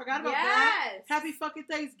Thanksgiving. I forgot about that. Happy fucking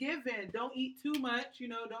Thanksgiving. Don't eat too much.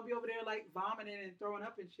 Don't be over there like vomiting and throwing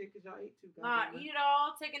up and shit because y'all ate too much. Eat it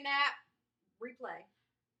all, take a nap, replay.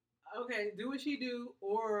 Okay, do what she do,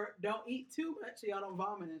 or don't eat too much so y'all don't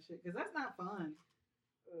vomit and shit, because that's not fun.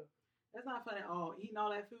 Ugh. That's not fun at all. Eating all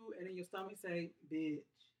that food and then your stomach say, bitch,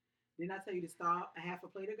 didn't I tell you to stop a half a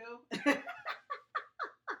plate ago?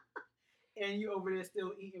 And you over there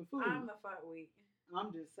still eating food. I'm the fuck weak.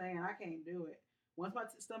 I'm just saying, I can't do it. Once my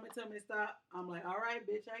stomach tell me to stop, I'm like, all right,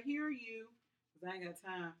 bitch, I hear you. Because I ain't got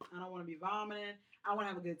time. I don't want to be vomiting. I want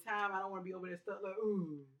to have a good time. I don't want to be over there stuck like,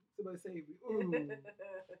 ooh. Somebody save me. Ooh.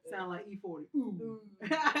 Sound like E40. Ooh.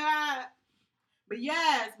 But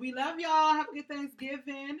yes, we love y'all. Have a good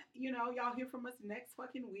Thanksgiving. Y'all hear from us next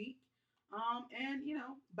fucking week. And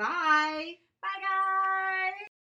bye. Bye, guys.